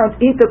ground,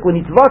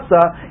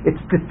 intakunitzvasa, it's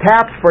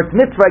detached for its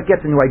mitzvah, it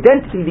gets a new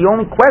identity. The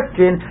only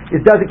question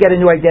is, does it get a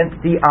new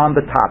identity on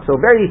the top? So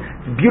a very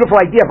beautiful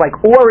idea of like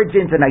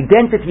origins and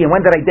identity, and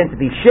when that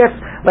identity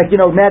shifts. Like,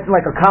 imagine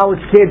like a college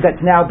kid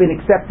that's now been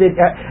accepted,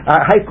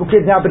 high school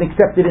kid's now been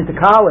accepted into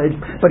college,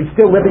 but he's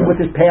still living with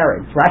his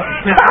parents, right?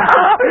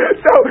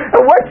 So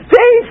what's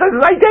changed? So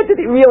his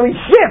identity really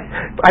shifts.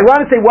 I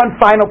want to say one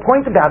final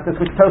point about this,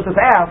 which Tosfos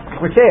asks,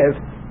 which is,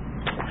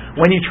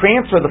 when you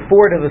transfer the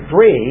 4 to the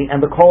 3 and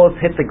the coals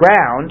hit the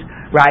ground,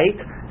 right?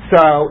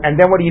 So, and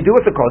then what do you do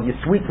with the coal? You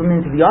sweep them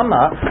into the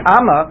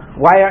Amma.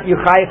 Why aren't you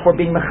chayav for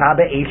being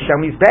mechabe eish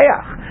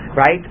hamizbeach?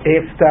 Right?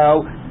 If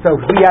so,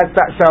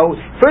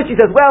 first he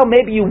says, well,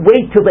 maybe you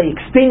wait till they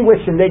extinguish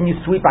and then you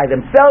sweep by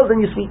themselves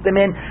and you sweep them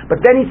in.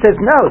 But then he says,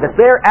 no, that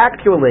they're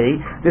actually,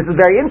 this is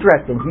very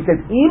interesting. He says,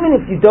 even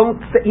if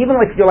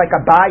you're like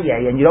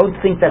Abaye and you don't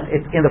think that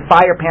it's in the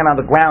fire pan on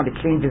the ground, it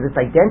changes its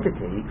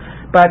identity.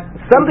 But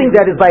something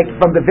that is like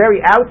from the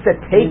very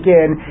outset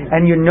taken,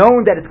 and you're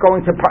known that it's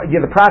going to,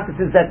 the process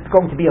is that it's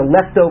going to be a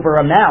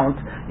leftover amount.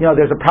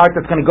 There's a part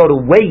that's going to go to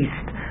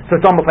waste. So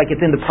it's almost like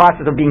it's in the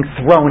process of being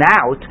thrown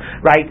out,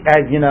 right?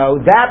 As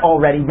that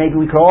already, maybe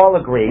we could all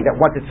agree that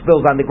once it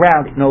spills on the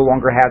ground, it no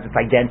longer has its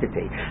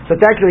identity. So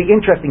it's actually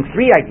interesting,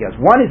 3 ideas.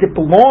 One is it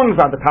belongs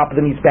on the top of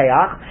the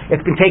Mizbeach.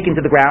 It's been taken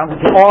to the ground.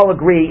 We can all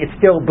agree it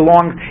still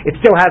belongs, it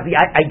still has the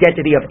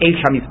identity of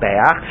Eish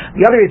HaMizbeach.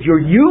 The other is you're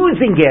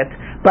using it,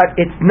 but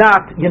it's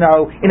not,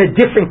 in a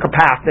different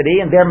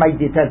capacity, and there might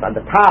be depends on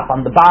the top,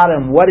 on the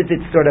bottom, what is it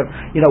sort of,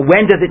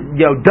 when does it,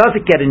 does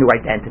it get a new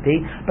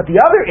identity? But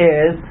the other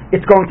is,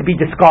 it's going to be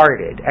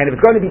discarded. And if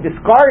it's going to be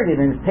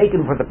discarded and it's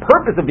taken for the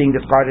purpose of being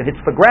discarded, hits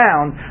the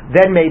ground,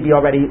 then maybe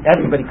already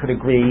everybody could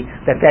agree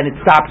that then it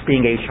stops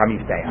being Eish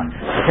HaMizbeach.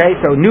 Okay,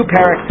 so new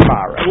parak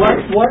tomorrow.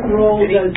 What role does